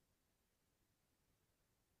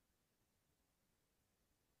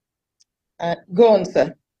 Go on,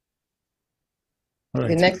 sir. All right.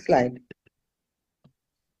 The next slide.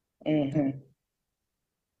 Mm-hmm.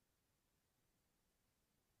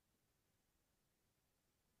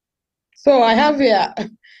 So I have here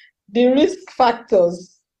the risk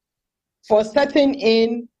factors for setting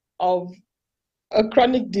in of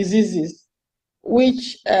chronic diseases,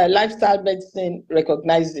 which lifestyle medicine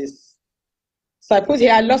recognizes. So I put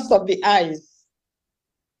here loss of the eyes,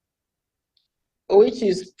 which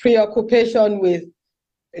is preoccupation with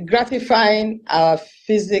gratifying our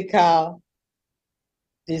physical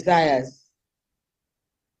desires.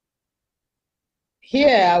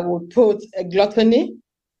 Here I would put a gluttony,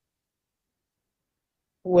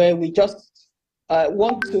 where we just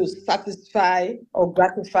want to satisfy or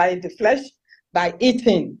gratify the flesh by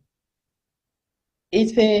eating,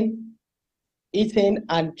 and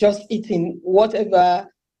just eating whatever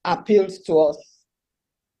appeals to us,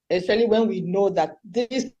 especially when we know that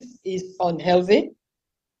this is unhealthy.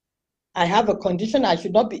 I have a condition, I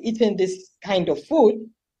should not be eating this kind of food,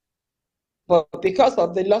 but because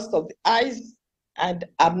of the loss of the eyes and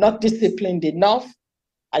I'm not disciplined enough,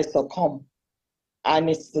 I succumb. And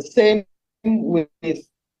it's the same with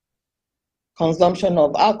consumption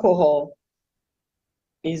of alcohol.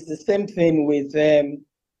 It's the same thing with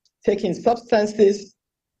taking substances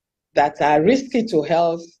that are risky to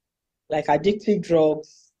health, like addictive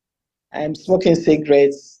drugs, smoking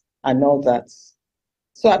cigarettes, and all that.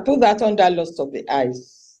 So I put that under lust of the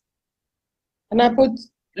eyes. And I put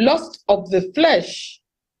lust of the flesh,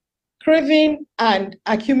 craving and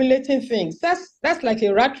accumulating things. That's like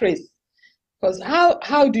a rat race. Because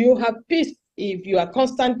how do you have peace if you are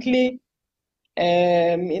constantly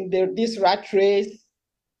in this rat race?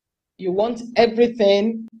 You want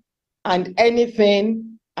everything and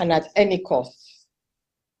anything and at any cost.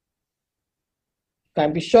 You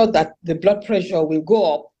can be sure that the blood pressure will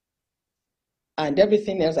go up and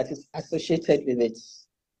everything else that is associated with it.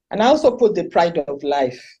 And I also put the pride of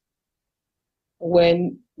life.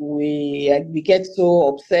 When we get so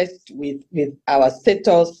obsessed with our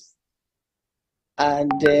status,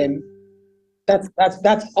 and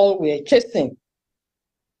that's all we're chasing,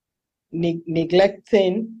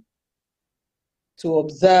 neglecting to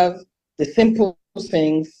observe the simple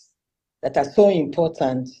things that are so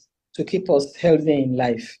important to keep us healthy in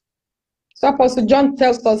life. So Apostle John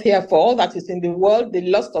tells us here, for all that is in the world, the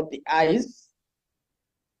lust of the eyes,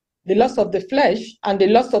 the lust of the flesh, and the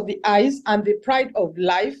lust of the eyes, and the pride of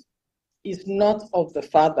life is not of the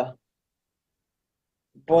Father,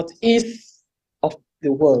 but is of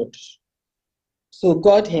the world. So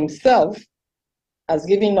God himself has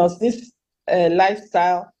given us this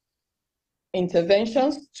lifestyle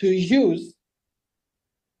interventions to use,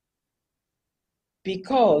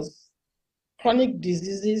 because chronic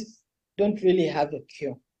diseases don't really have a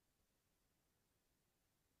cure.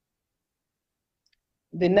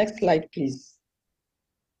 The next slide, please.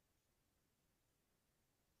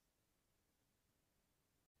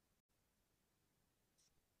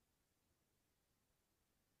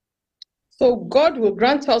 So God will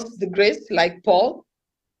grant us the grace, like Paul,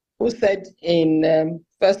 who said in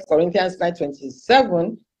 1 Corinthians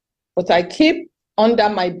 9:27, but I keep under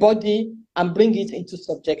my body and bring it into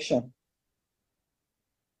subjection.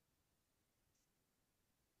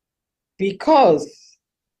 Because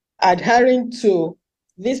adhering to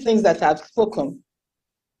these things that I've spoken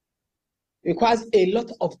requires a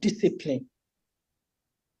lot of discipline.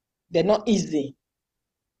 They're not easy.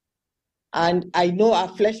 And I know our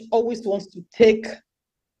flesh always wants to take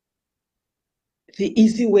the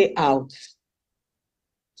easy way out.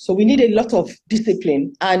 So we need a lot of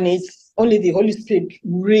discipline, and it's only the Holy Spirit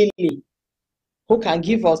really who can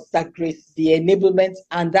give us that grace, the enablement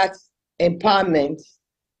and that empowerment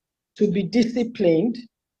to be disciplined,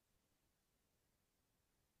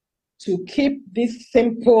 to keep these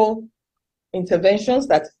simple interventions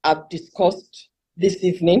that I've discussed this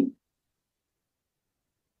evening,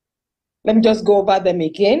 Let me just go over them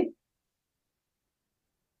again.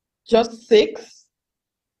 Just 6.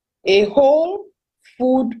 A whole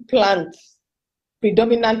food plant,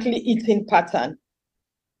 predominantly eating pattern.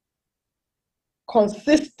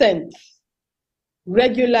 Consistent,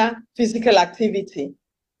 regular physical activity.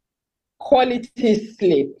 Quality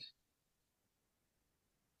sleep.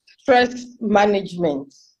 Stress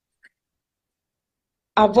management.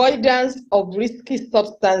 Avoidance of risky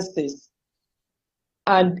substances.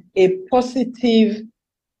 And a positive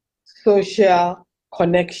social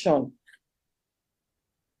connection.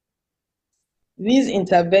 These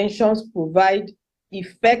interventions provide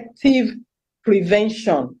effective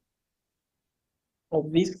prevention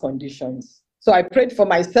of these conditions. So I prayed for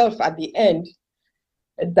myself at the end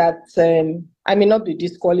that I may not be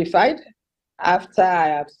disqualified after I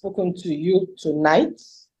have spoken to you tonight,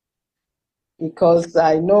 because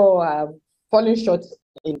I know I've fallen short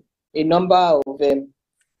in a number of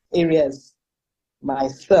areas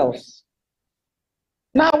myself.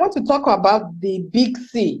 Now I want to talk about the big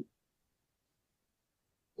C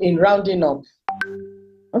in rounding up. I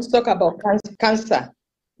want to talk about cancer,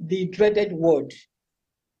 the dreaded word.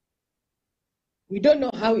 We don't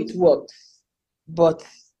know how it works, but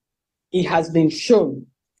it has been shown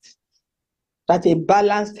that a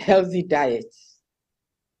balanced, healthy diet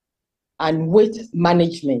and weight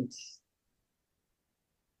management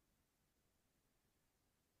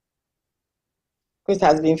it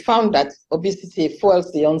has been found that obesity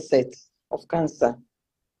fuels the onset of cancer.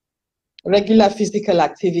 Regular physical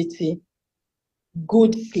activity,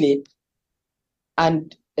 good sleep,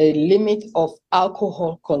 and a limit of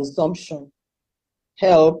alcohol consumption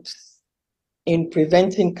helps in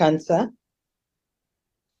preventing cancer,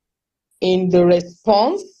 in the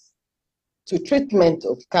response to treatment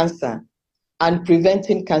of cancer, and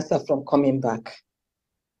preventing cancer from coming back.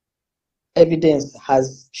 Evidence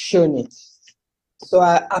has shown it. So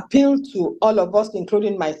I appeal to all of us,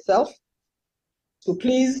 including myself, to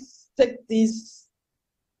please take this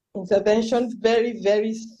intervention very,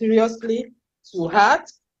 very seriously to heart.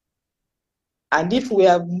 And if we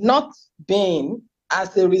have not been,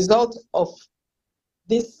 as a result of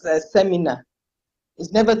this seminar,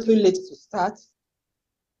 it's never too late to start. As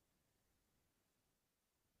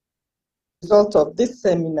a result of this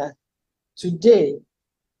seminar, today,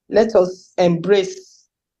 let us embrace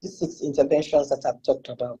the 6 interventions that I've talked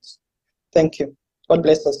about. Thank you. God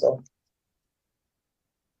bless us all.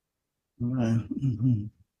 Amen.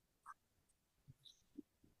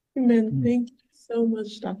 Thank you so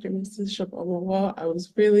much, Dr. Mrs. Sobamowo. I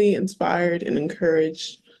was really inspired and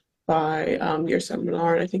encouraged by your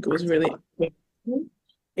seminar, and I think it was really important.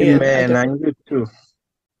 Amen, and you too.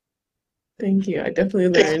 Thank you. I definitely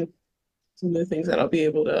learned some of the things that I'll be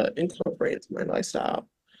able to incorporate into my lifestyle.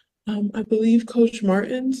 I believe Coach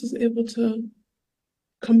Martins is able to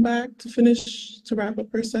come back to wrap up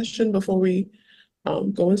her session before we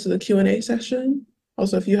go into the Q&A session.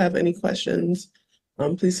 Also, if you have any questions,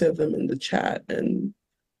 please save them in the chat and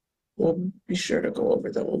we'll be sure to go over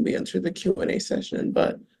them when we enter the Q&A session.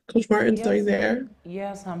 But Coach Martins, yes. Are you there?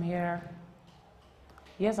 Yes, I'm here.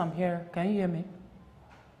 Yes, I'm here. Can you hear me?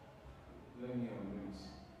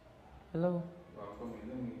 Hello?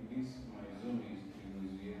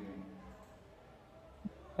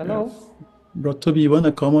 Hello? Yes. Bro Toby, you want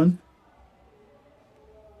to come on?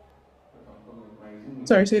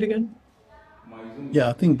 Sorry, say it again. Yeah,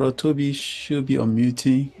 I think Bro Toby should be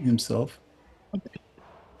unmuting himself.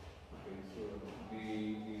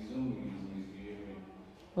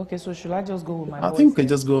 Okay, so should I just go with my voice? I think we can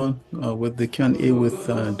just go on with the Q&A with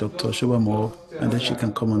Dr. Sobamowo, and then she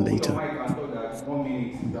can come on later.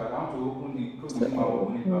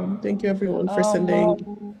 So, thank you everyone for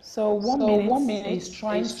sending. So 1 minute is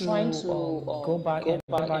trying to go back and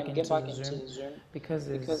get back into Zoom because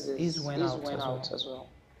his went out as well.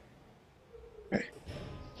 Okay.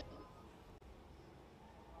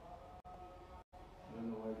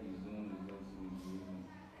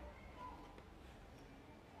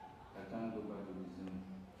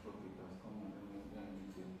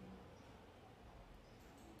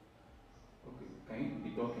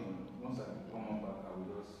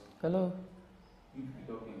 Hello?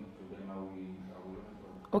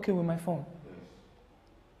 Okay, with my phone.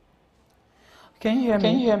 Can you hear me?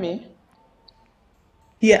 Can you hear me?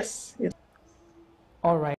 Yes. Yes.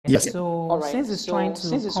 All right. Yes. So since it's trying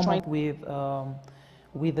to come up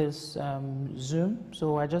with this Zoom,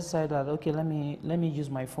 so I just said that okay, let me use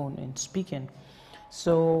my phone in speaking.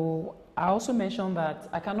 So I also mentioned that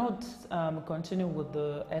I cannot continue with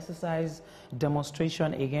the exercise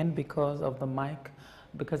demonstration again because of the mic,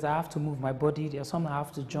 because I have to move my body. There's something I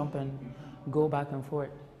have to jump and go back and forth.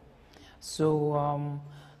 So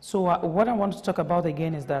what I want to talk about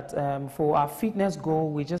again is that for our fitness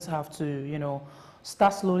goal, we just have to,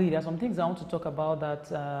 start slowly. There are some things I want to talk about that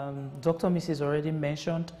Dr. Mrs. already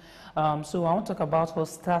mentioned. So I want to talk about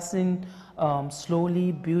us starting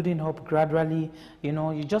slowly, building up gradually.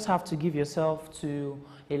 You just have to give yourself to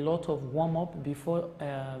a lot of warm-up before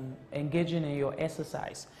engaging in your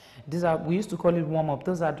exercise. We used to call it warm-up.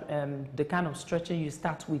 Those are the kind of stretching you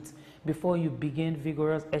start with before you begin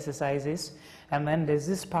vigorous exercises. And then there's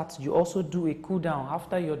this part, you also do a cool down.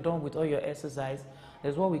 After you're done with all your exercise,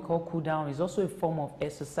 there's what we call cool down. It's also a form of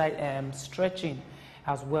exercise, stretching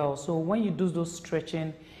as well. So when you do those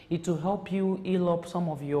stretching, it will help you heal up some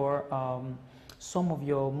of your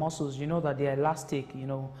muscles. You know that they're elastic.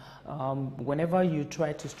 Whenever you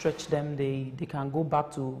try to stretch them, they can go back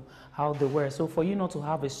to how they were. So for you not to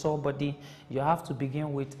have a sore body, you have to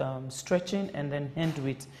begin with stretching and then end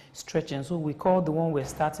with stretching. So we call the one we're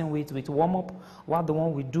starting with warm up, while the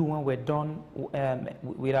one we do when we're done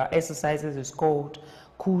with our exercises is called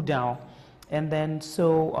cool down. And then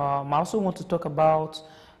I also want to talk about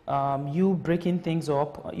you breaking things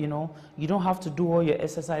up. You don't have to do all your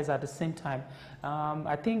exercise at the same time.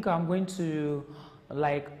 I think I'm going to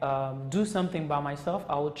do something by myself.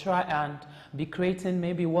 I will try and be creating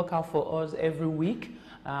maybe workout for us every week.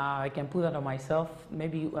 I can put that on myself.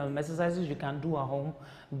 Maybe exercises you can do at home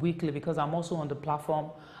weekly, because I'm also on the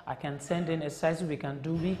platform. I can send in exercises we can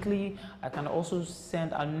do weekly. I can also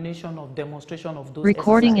send animation of demonstration of those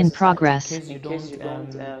recording in exercises progress.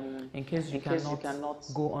 in case you cannot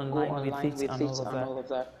go online with it and all of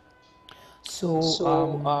that. So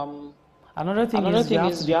another thing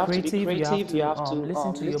is you have to be creative. You have to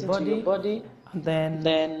listen to your body. And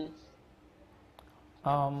then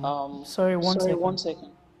sorry, one second.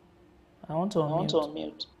 I want to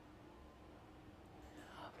unmute.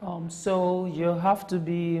 So you have to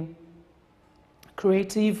be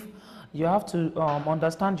creative. You have to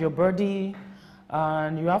understand your body,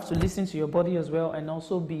 and you have to listen to your body as well, and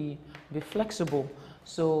also be flexible.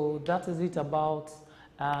 So that is it about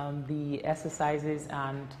the exercises.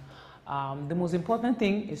 And the most important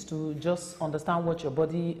thing is to just understand what your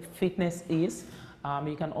body fitness is.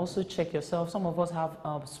 You can also check yourself. Some of us have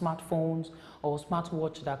smartphones or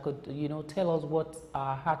smartwatch that could, tell us what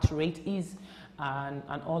our heart rate is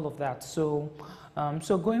and all of that. So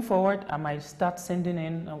going forward, I might start sending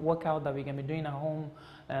in a workout that we can be doing at home,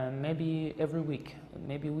 maybe every week,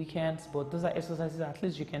 maybe weekends. But those are exercises at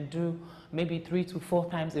least you can do maybe 3 to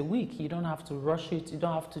 4 times a week. You don't have to rush it. You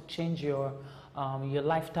don't have to change your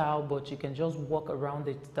lifestyle, but you can just walk around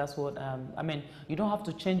it. That's what you don't have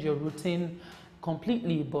to change your routine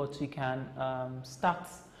completely, but you can start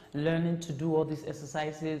learning to do all these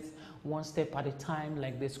exercises one step at a time,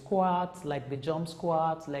 like the squats, like the jump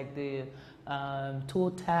squats, like the toe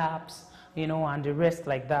taps, and the rest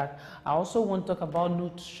like that. I also want to talk about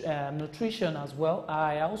nutrition as well.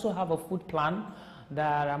 I also have a food plan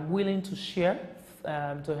that I'm willing to share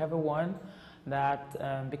to everyone,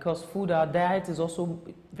 that because our diet is also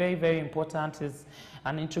very, very important. Is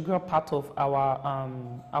an integral part of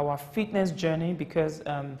our fitness journey, because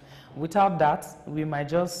without that we might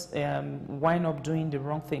just wind up doing the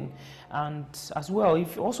wrong thing. And as well,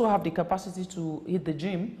 if you also have the capacity to hit the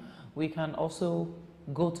gym, we can also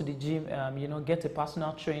go to the gym, get a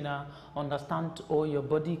personal trainer, understand all your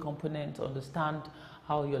body components, understand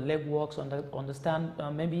how your leg works, understand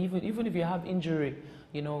maybe even if you have injury,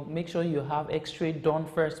 make sure you have x-ray done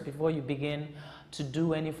first before you begin to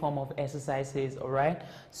do any form of exercises. All right.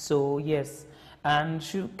 So yes. And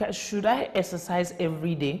should I exercise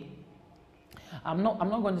every day? I'm not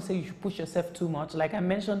going to say you should push yourself too much. Like I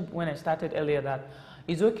mentioned when I started earlier, that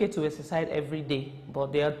it's okay to exercise every day,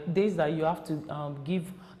 but there are days that you have to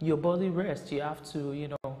give your body rest. You have to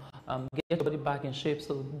get your body back in shape.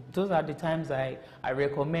 So those are the times I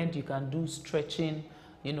recommend you can do stretching,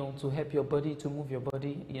 to help your body, to move your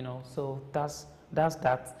body, so that's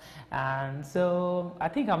that. And so I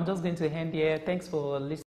think I'm just going to end here. Thanks for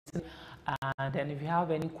listening. And then if you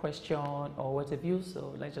have any question or what have you,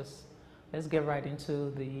 so let's get right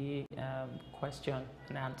into the question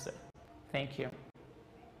and answer. Thank you.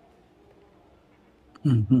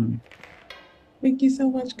 Mm-hmm. Thank you so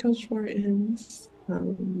much, Coach Martins. I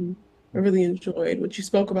really enjoyed what you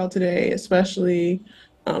spoke about today, especially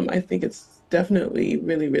I think it's definitely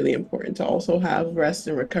really, really important to also have rest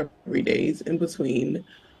and recovery days in between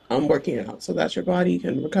working out, so that your body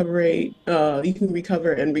can you can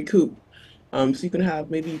recover and recoup. So you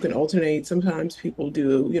can alternate. Sometimes people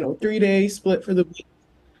do, 3-day split for the week.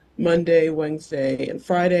 Monday, Wednesday, and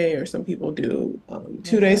Friday, or some people do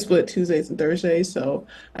 2 day split Tuesdays and Thursdays. So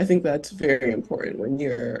I think that's very important when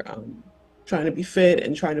you're trying to be fit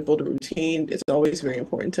and trying to build a routine. It's always very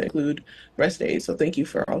important to include rest days. So thank you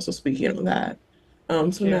for also speaking on that.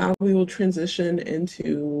 So now we will transition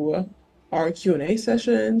into our Q&A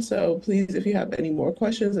session. So please, if you have any more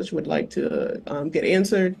questions that you would like to get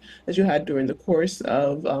answered that you had during the course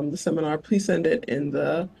of the seminar, please send it in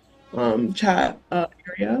the chat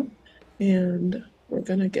area. And we're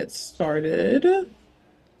gonna get started.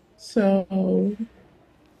 So,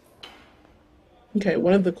 okay,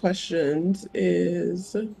 one of the questions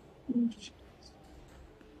is,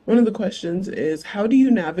 how do you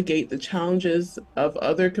navigate the challenges of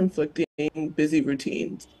other conflicting busy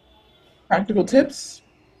routines? Practical tips.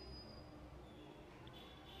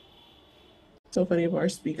 So if any of our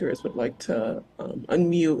speakers would like to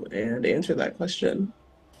unmute and answer that question.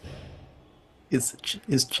 Is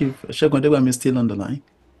Chief Segun Odegbami still on the line?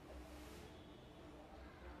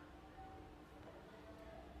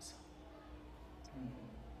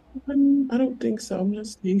 I don't think so. I'm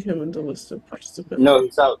just seeing him in the list of participants. No,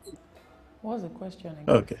 it's out. What was the question again?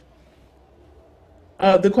 Okay.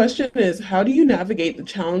 The question is, how do you navigate the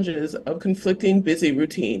challenges of conflicting busy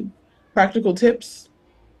routine? Practical tips?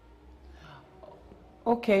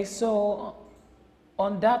 Okay, so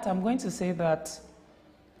on that, I'm going to say that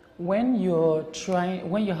when you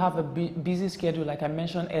have a busy schedule, like I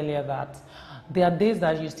mentioned earlier, that there are days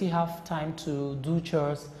that you still have time to do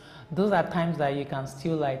chores. Those are times that you can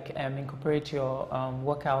still like incorporate your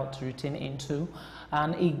workout routine into.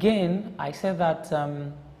 And again, I said that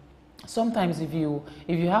sometimes if you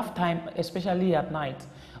have time, especially at night,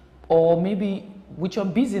 or maybe with your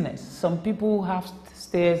busyness, some people have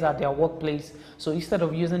stairs at their workplace, so instead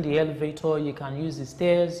of using the elevator, you can use the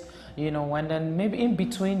stairs, and then maybe in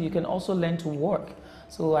between you can also learn to work.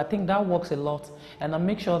 So I think that works a lot. And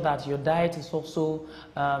make sure that your diet is also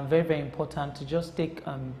very, very important, to just take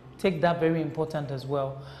that very important as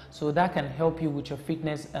well. So that can help you with your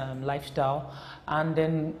fitness lifestyle. And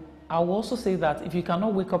then I will also say that if you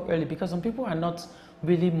cannot wake up early, because some people are not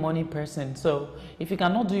really morning person, so if you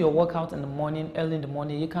cannot do your workout in the morning, early in the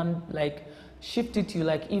morning, you can like shift it to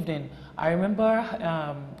like evening. I remember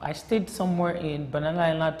I stayed somewhere in Banana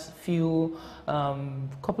Island few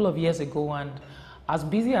couple of years ago, and as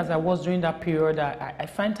busy as I was during that period, I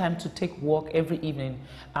find time to take walk every evening.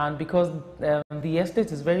 And because the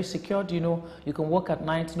estate is very secured, you can walk at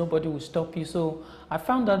night, nobody will stop you. So I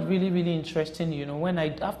found that really, really interesting. When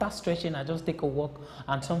after stretching, I just take a walk,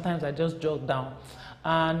 and sometimes I just jog down.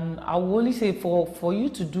 And I will only say for you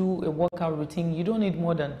to do a workout routine, you don't need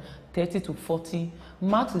more than 30 to 40.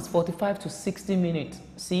 Max is 45 to 60 minutes.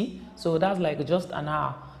 See? So that's like just an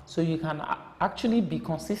hour. So you can actually be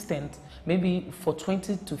consistent, maybe for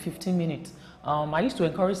 20 to 15 minutes. I used to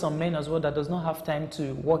encourage some men as well that does not have time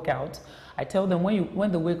to work out. I tell them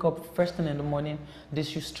when they wake up first thing in the morning, they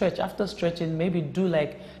should stretch. After stretching, maybe do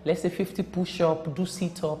like, let's say 50 push-ups, do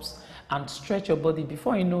sit-ups, and stretch your body.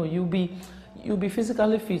 Before you know, you'll be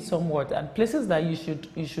physically fit somewhat. And places that you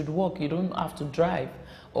should walk, you don't have to drive,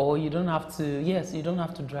 or you don't have to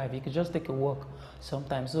drive. You can just take a walk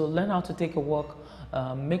sometimes. So learn how to take a walk.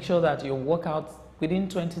 Make sure that your workout within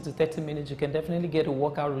 20 to 30 minutes, you can definitely get a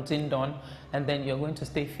workout routine done, and then you're going to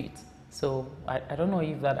stay fit. So I don't know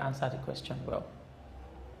if that answered the question well.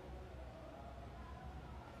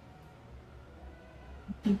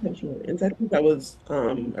 And I think that was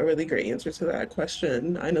a really great answer to that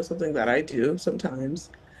question. I know something that I do sometimes.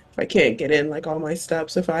 If I can't get in like all my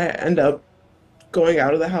steps, if I end up going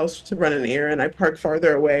out of the house to run an errand, I park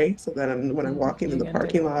farther away so that when I'm walking in the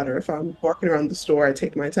parking lot, or if I'm walking around the store, I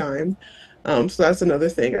take my time. So that's another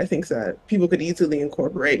thing I think that people could easily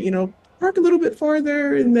incorporate, park a little bit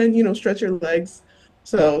farther and then, stretch your legs.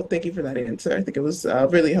 So thank you for that answer. I think it was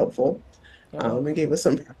really helpful and gave us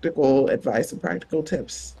some practical advice and practical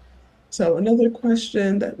tips. So another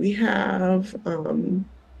question that we have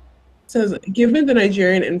says, given the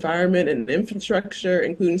Nigerian environment and infrastructure,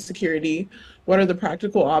 including security, what are the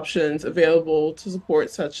practical options available to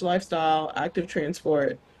support such lifestyle, active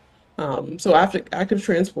transport? So active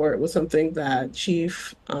transport was something that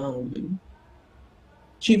Chief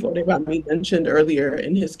Odegbami mentioned earlier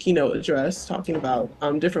in his keynote address, talking about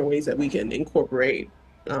different ways that we can incorporate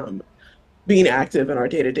being active in our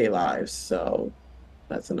day-to-day lives. So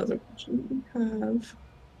that's another question we have.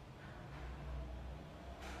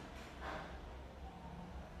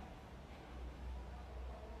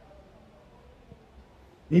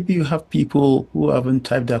 Maybe you have people who haven't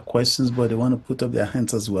typed their questions, but they want to put up their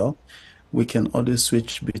hands as well. We can always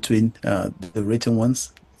switch between the written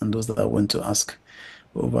ones and those that I want to ask.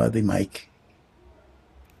 over the mic.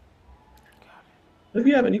 If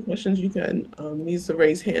you have any questions, you can use the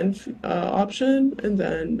raise hand option, and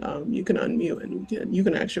then you can unmute and you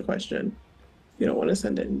can ask your question. You don't want to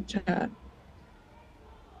send it in chat.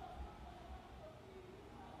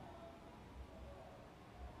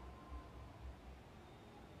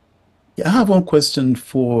 Yeah, I have one question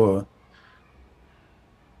for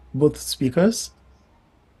both speakers.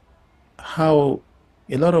 How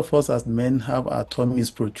a lot of us as men have our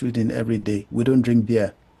tummies protruding every day. We don't drink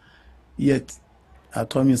beer, yet our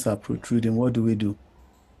tummies are protruding. What do we do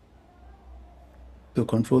to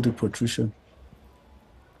control the protrusion?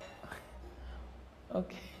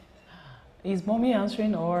 Okay. Is mommy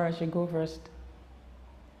answering or I should go first?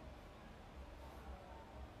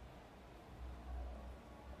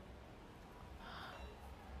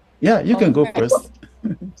 Yeah, you can go first.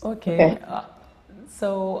 Okay.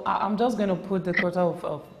 So I'm just going to put the quota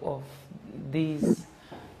of these.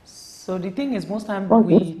 So the thing is, most times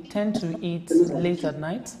we tend to eat late at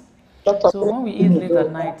night. So when we eat late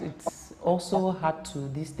at night, it's also hard to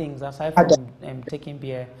these things aside from taking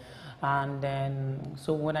beer. And then,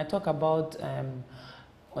 so when I talk about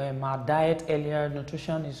our diet earlier,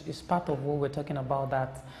 nutrition is part of what we're talking about.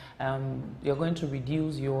 That you're going to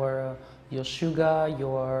reduce your sugar,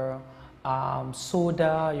 your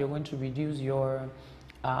soda. You're going to reduce your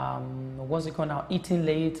what's it called now, eating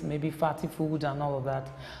late, maybe fatty food and all of that.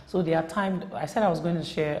 So there are times, I said I was going to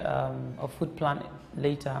share a food plan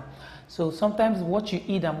later. So sometimes what you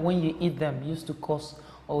eat and when you eat them used to cause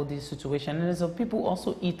all these situations. And some people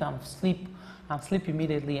also eat and sleep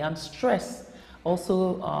immediately. And stress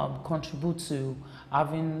also contribute to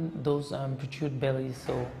having those protrude bellies.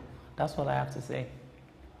 So that's what I have to say.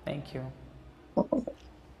 Thank you.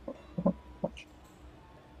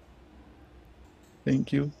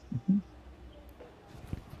 Thank you.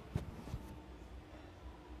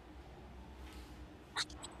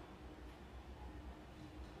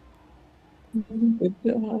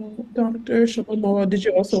 Dr. Sobamowo, did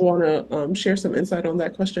you also want to share some insight on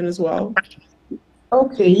that question as well?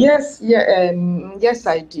 Okay, yes, yeah, yes,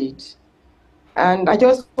 I did. And I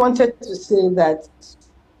just wanted to say that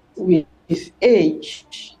with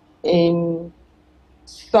age, in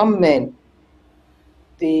some men,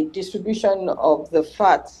 the distribution of the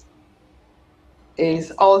fat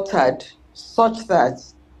is altered such that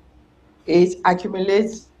it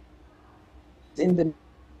accumulates in the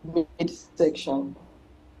midsection.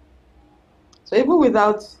 So even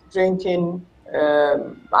without drinking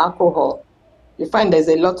alcohol, you find there's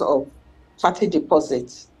a lot of fatty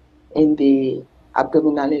deposits in the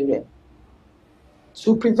abdominal area.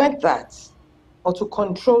 To prevent that or to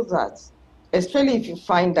control that, especially if you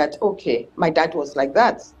find that, okay, my dad was like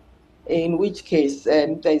that, in which case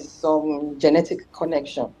there's some genetic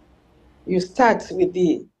connection. You start with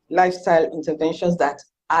the lifestyle interventions that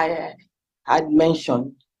I had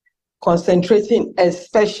mentioned, concentrating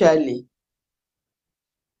especially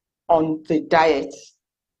on the diet,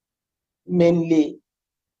 mainly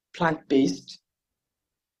plant-based,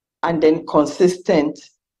 and then consistent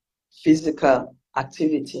physical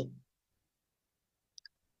activity.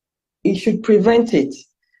 It should prevent it.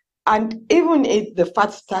 And even if the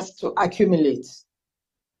fat starts to accumulate,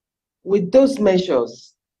 with those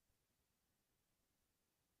measures,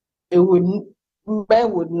 men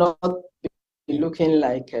would not be looking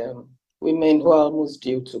like women who are almost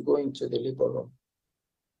due to go into the labor room.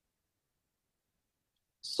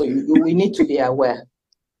 So we need to be aware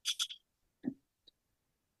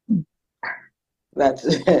that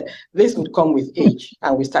this would come with age,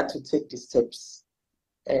 and we start to take the steps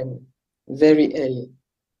very early.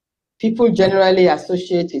 People generally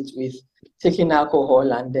associate it with taking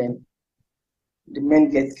alcohol, and then the men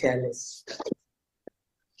get careless.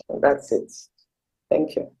 So that's it.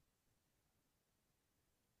 Thank you.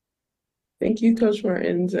 Thank you, Coach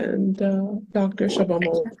Martins and Dr.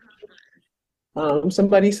 Sobamowo.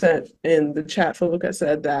 Somebody said in the chat, Felica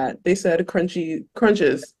said that they said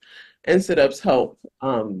crunches and sit-ups help.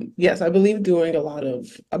 Yes, I believe doing a lot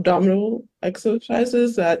of abdominal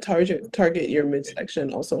exercises that target your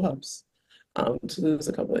midsection also helps to lose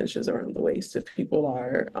a couple of inches around the waist if people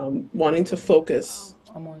are wanting to focus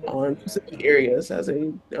on specific areas as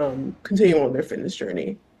they continue on their fitness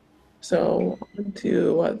journey. So on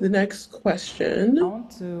to the next question. I want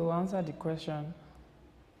to answer the question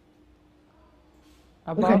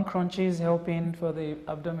about crunches helping for the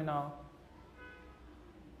abdominal.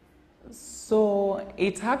 So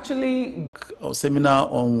it's actually a seminar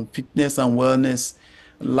on fitness and wellness,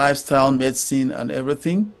 lifestyle, medicine, and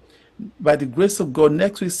everything. By the grace of God,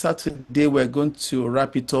 next week, Saturday, we're going to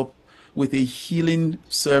wrap it up with a healing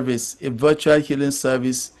service, a virtual healing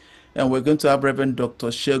service. And we're going to have Reverend Dr.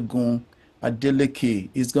 Segun Adeleke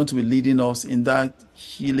is going to be leading us in that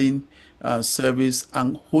healing service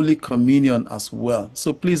and Holy Communion as well.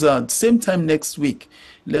 So please, same time next week,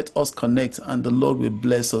 let us connect and the Lord will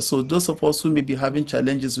bless us. So those of us who may be having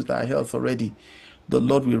challenges with our health already, the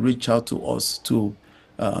Lord will reach out to us to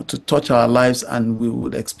touch our lives, and we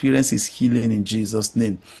will experience His healing in Jesus'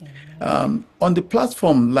 name. On the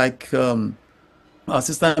platform, like our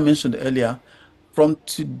sister mentioned earlier, from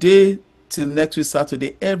today till next week,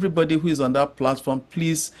 Saturday, everybody who is on that platform,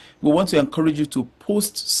 please, we want to encourage you to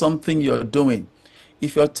post something you're doing.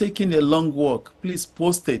 If you're taking a long walk, please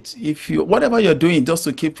post it. If you, whatever you're doing, just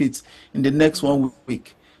to keep it in the next 1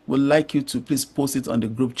 week, we'd like you to please post it on the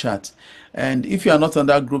group chat. And if you are not on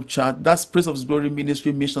that group chat, that's Praise of His Glory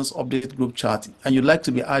Ministry Missions Update group chat, and you'd like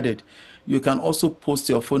to be added, you can also post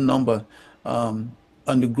your phone number on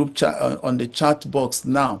the group chat, on the chat box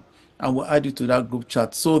now, and we'll add you to that group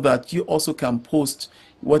chat so that you also can post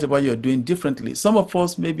whatever you're doing differently. Some of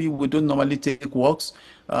us, maybe we don't normally take walks.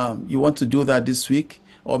 You want to do that this week,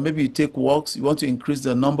 or maybe you take walks, you want to increase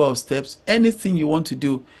the number of steps, anything you want to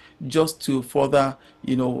do just to further,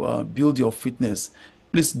 build your fitness.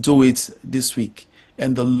 Please do it this week,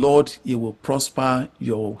 and the Lord, He will prosper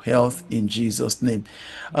your health in Jesus' name.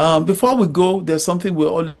 Before we go, there's something we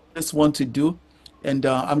always want to do, and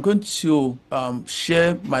I'm going to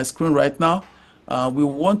share my screen right now. We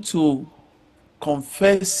want to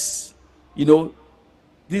confess,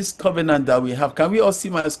 this covenant that we have. Can we all see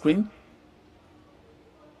my screen?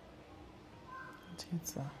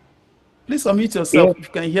 Please unmute yourself. Yeah. If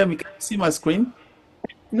you can hear me, can you see my screen?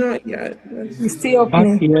 Not yet. It's still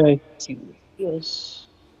opening. Yes.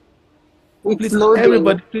 Please,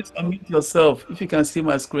 everybody, please unmute yourself if you can see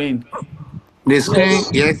my screen. The screen,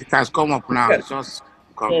 yes, it has come up now. It's just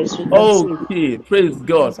come. Yes, we can Okay, praise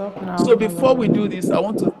God. Now, So before we do this, I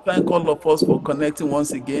want to thank all of us for connecting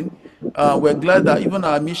once again. We're glad that even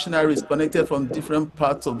our missionaries connected from different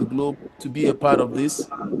parts of the globe to be a part of this.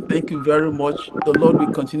 Thank you very much. The Lord will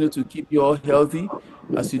continue to keep you all healthy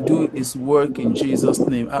as you do His work in Jesus'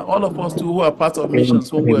 name. And all of us too who are part of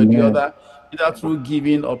missions, one way or the other, either through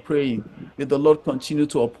giving or praying, may the Lord continue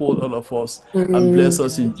to uphold all of us and bless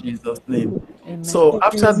us in Jesus' name. Amen. So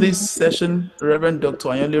after this session, Reverend Dr.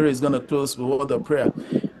 Anyolere is going to close with a word of prayer.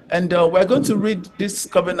 And we're going to read this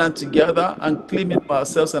covenant together and claim it for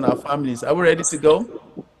ourselves and our families. Are we ready to go?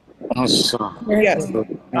 Yes, sir. Yes.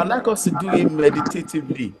 I'd like us to do it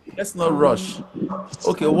meditatively. Let's not rush.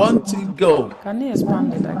 Okay, 1, 2, go. Can you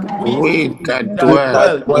expand it? I can't. We That that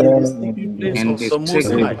dwell dwell in the secret place in of the the Most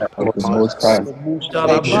secret High of the Most High shall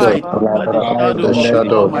abide under the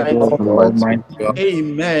shadow of the Almighty.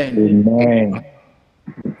 Amen. Amen.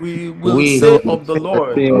 We will We say of the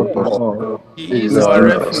Lord, Say of the Lord, He is our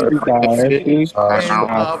refuge is our refuge and and and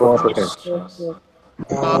our fortress. fortress.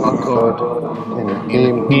 our God. In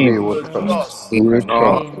In Him Him We trust. we we trust.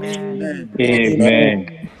 trust. Amen.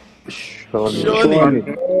 Amen. Surely Surely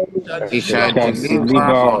He shall He shall shall deliver us deliver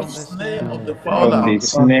deliver from From the the us snare snare of the from fowler the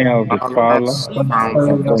from snare of the the fowler and and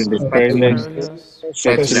from the and from the perilous perilous perilous pestilence.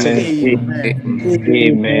 pestilence. Amen.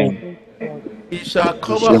 Amen. He shall He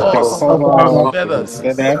cover He shall shall us cover with cover His us us with feathers, with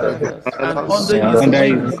his feathers, feathers, and us under and His and under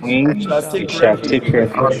His wings we wings shall shall take we take shall refuge. take refuge.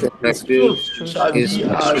 refuge. our His refuge truth True shall shall is be be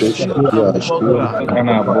our our shield shield and and buckler. And buckler.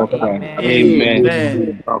 our buckler. Amen. Amen.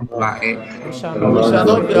 Amen. of life. We shall not We be shall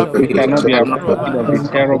not be afraid of We shall afraid not of be terror the Not terror afraid by of the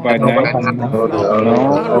night, by terror by night, night, nor nor of of the the nor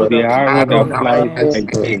arrow of arrow the that arrow flies that that by flies flies day. by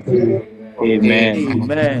by day. day. Amen.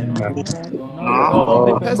 Amen. Nor Nor of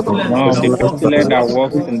the of the pestilence pestilence Nor of that the that walks in pestilence walks that darkness,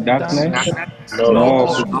 walks walks in in darkness, darkness, darkness, nor nor nor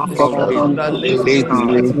of of the of the the storm storm destruction that that lays that lays waste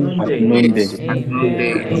lays at waste at at noonday. noonday. waste noonday. at Amen.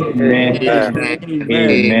 noonday. Amen. Amen. Amen. Amen.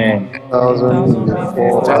 Amen. 10,000 may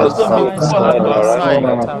fall For at our our 1,000 may sake, side, fall at our fall side,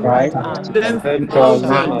 at our our right side, hand, but it shall 10,000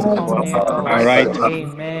 not And come near at our us. right,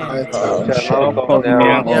 Amen. shall come But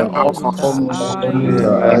near all near we us. use us. with our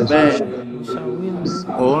eyes Amen. shall we look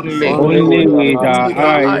and only see. Only with Only our with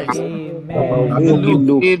our eyes eyes Amen. we will we look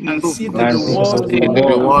look we and look see the and reward Because see the the at of the Lord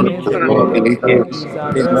the reward has reward made of the wicked. the of the Lord, wicked. wicked. who is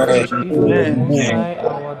our refuge, even the Amen. Most Amen. High,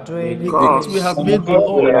 our dwelling Because we place. have Because made the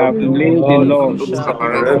We Lord, have made the Who Lord, shall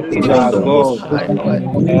our is refuge, even our the Most God, High, our our dwelling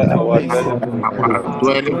dwelling place, place. our our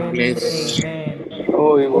dwelling dwelling, place. amen.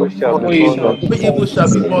 No No evil evil, shall No evil shall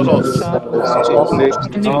befall no us. evil shall befall Any us. plague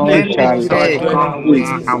none any come shall near our plague dwelling come Dwelling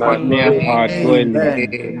near place. place, our dwelling. near our amen. dwelling.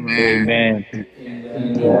 Amen. Amen. Amen.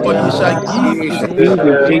 For he shall Indeed, give his his Give angels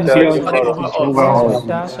his angels charge angels over charge over us, charge us, lest over we us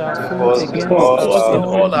dash our foot to against support a us in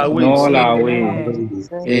all stone. our in ways. all our ways.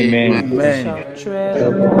 Amen. Amen. We Amen. shall tread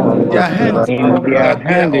upon In the their upper hands In their shall scorpion,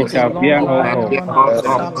 bear hand they the us, shall bear long us up, lion and the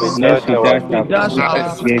serpent we lest we shall dash tread we our dash upon foot our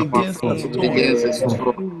our foot feet. against against a the stone. Amen.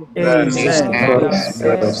 stone. We shall Amen.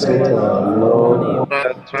 set the love upon him.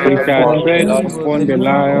 We shall Therefore, tread he will upon the deliver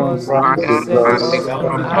lion us. He will set us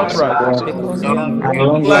On on the high upright, because we have the known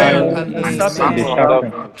young his lion name. lion and the and the serpent Amen.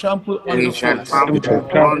 serpent. trample We underfoot. shall trample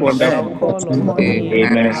Trample We upon shall Amen. underfoot. call upon him Amen.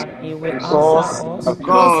 Amen. and he will answer us. Because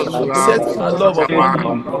Because He we will you have have lift set our us set love up upon our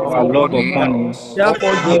him, Our love upon him. upon him. us.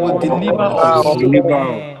 therefore he will deliver He will us. deliver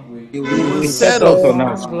us. Amen. He He will will He set set With us on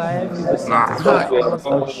us high long life, he will laugh satisfy high us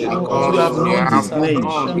and show because we have us because you known his his have name.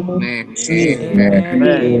 known his salvation. name. Amen. Amen.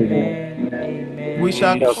 Amen. Amen. Amen. We Amen.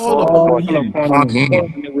 shall We shall call upon call him upon On him, him,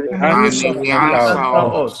 and he will and answer, he will and he will answer answer us.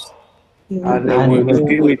 answer us, us. and he He will will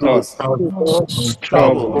be be with with us. us In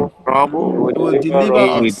trouble. trouble, Trouble, He will deliver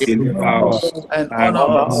he will us deliver us and and honor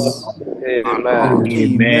honor us. us. and us. Amen.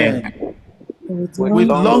 Amen. With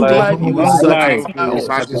long life, he will Long life, satisfy he will us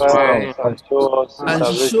satisfy us, Satisfy and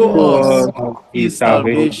show show us us his his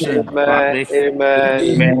salvation. salvation. salvation. Amen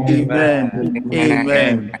Amen. Amen.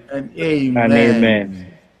 Amen. And and amen.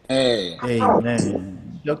 amen.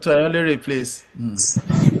 Amen. Dr. Ayolere, please.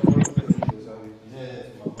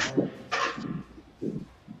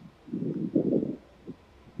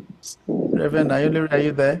 Reverend Ayolere, are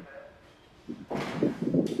you there?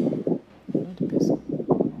 You know the person.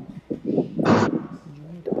 You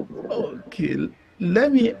need the person. Okay.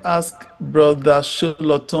 Let me ask Brother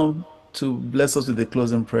Sholotom to bless us with the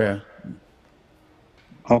closing prayer.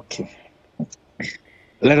 Okay,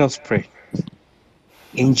 let us pray.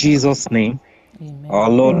 In Jesus' name, our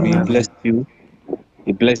Amen. Lord, we bless you.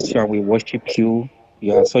 We bless you and we worship you.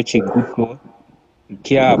 You are such a good God. You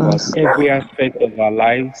care about every aspect of our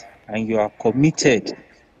lives, and you are committed to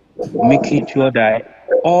making sure that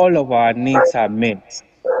all of our needs are met.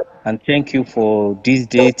 And thank you for this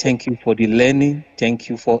day. Thank you for the learning. Thank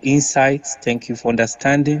you for insights. Thank you for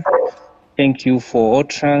understanding. Thank you for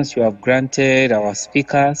utterance you have granted our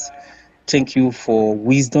speakers. Thank you for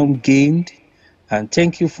wisdom gained. And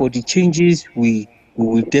thank you for the changes we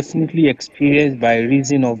will definitely experience by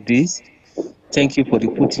reason of this. Thank you for the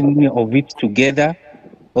putting of it together.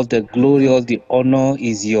 All the glory, all the honor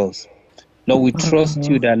is yours. Lord, we trust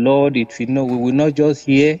you that, Lord, we will not just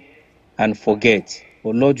hear and forget.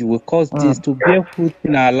 But Lord, you will cause this to bear fruit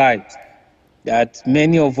in our lives. That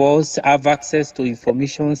many of us have access to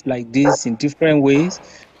informations like this in different ways.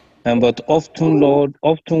 But often, Lord,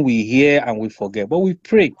 often we hear and we forget. But we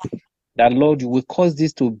pray that, Lord, you will cause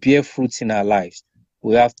this to bear fruits in our lives.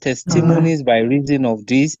 We have testimonies by reason of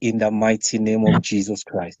this in the mighty name of Jesus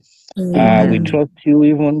Christ. We Amen. trust you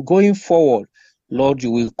even going forward. Lord,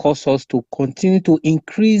 you will cause us to continue to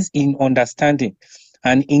increase in understanding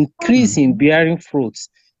and increase in bearing fruits,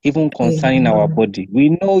 even concerning our body. We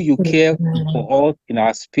know you care for us in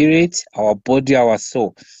our spirit, our body, our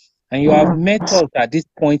soul. And you have met us at this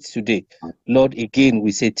point today. Lord, again,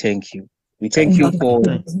 we say thank you. We thank Thank you you. for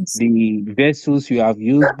the vessels you have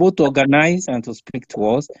used, both to organize and to speak to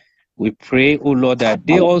us. We pray, oh Lord, that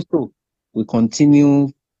they also will continue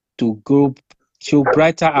to grow, show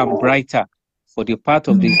brighter and brighter, for the path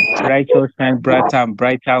of the righteous shine brighter and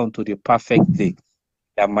brighter unto the perfect day.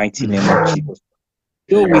 In the mighty name of Jesus.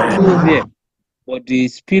 Though we close here, but the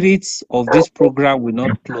spirit of this program will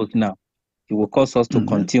not close now. It will cause us to Amen.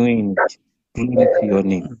 continue in it. Glory to your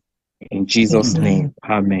name. In Jesus' name,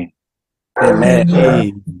 amen.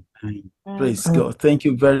 Amen. Praise God. Thank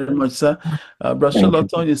you very much, sir. Brother Thank you.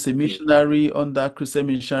 Sholoton is a missionary under Christian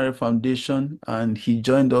Missionary Foundation, and he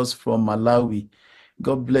joined us from Malawi.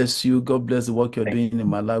 God bless you. God bless the work you're doing in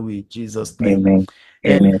Malawi, in Jesus' name. Amen.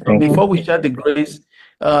 And Amen. Thank you. before we share the grace,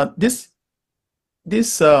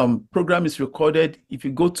 this program is recorded. If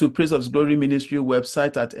you go to Praise of His Glory Ministry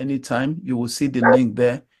website at any time, you will see the link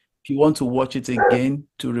there. If you want to watch it again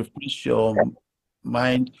to refresh your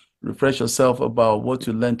mind, refresh yourself about what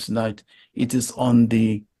you learned tonight, it is on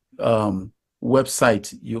the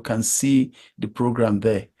website. You can see the program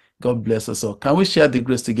there. God bless us all. Can we share the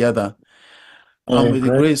grace together? May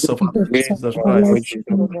the grace of our Lord Grace Jesus of our Lord Christ, Jesus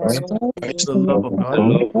Christ, the love of the God,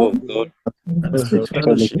 love of God, and the sweet the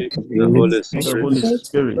fellowship fellowship of the Holy of the Spirit, Holy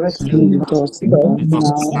Spirit Be with us now with Us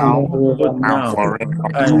us now both and now forevermore.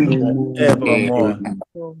 and forevermore.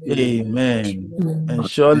 Amen. Amen. And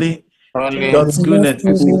surely Surely, God's goodness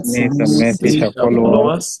goodness and and mercy mercy shall shall follow follow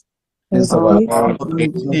us us all all the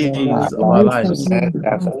the days of our life, lives, and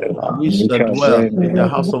we and we shall shall dwell dwell in the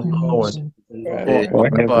house of the Lord forever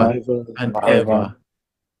forever and and ever. ever.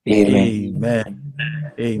 Amen. Amen.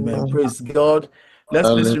 Amen. Praise God. Let's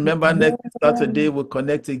please remember next Saturday we'll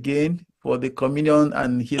connect again for the communion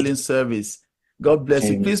and healing service. God bless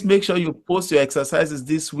you. Please make sure you post your exercises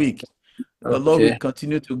this week. The Lord will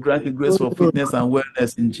continue to grant you grace for fitness and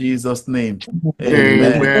wellness in Jesus' name.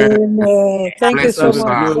 Amen. Amen. Thank you Bless so you, Have a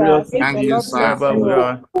much, sir. sir. glorious Thank The you, Lord sir. bless wherever we you all.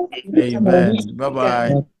 are. Amen.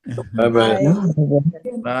 Bye-bye. Bye.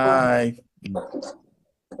 Bye.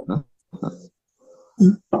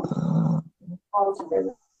 All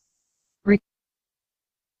together.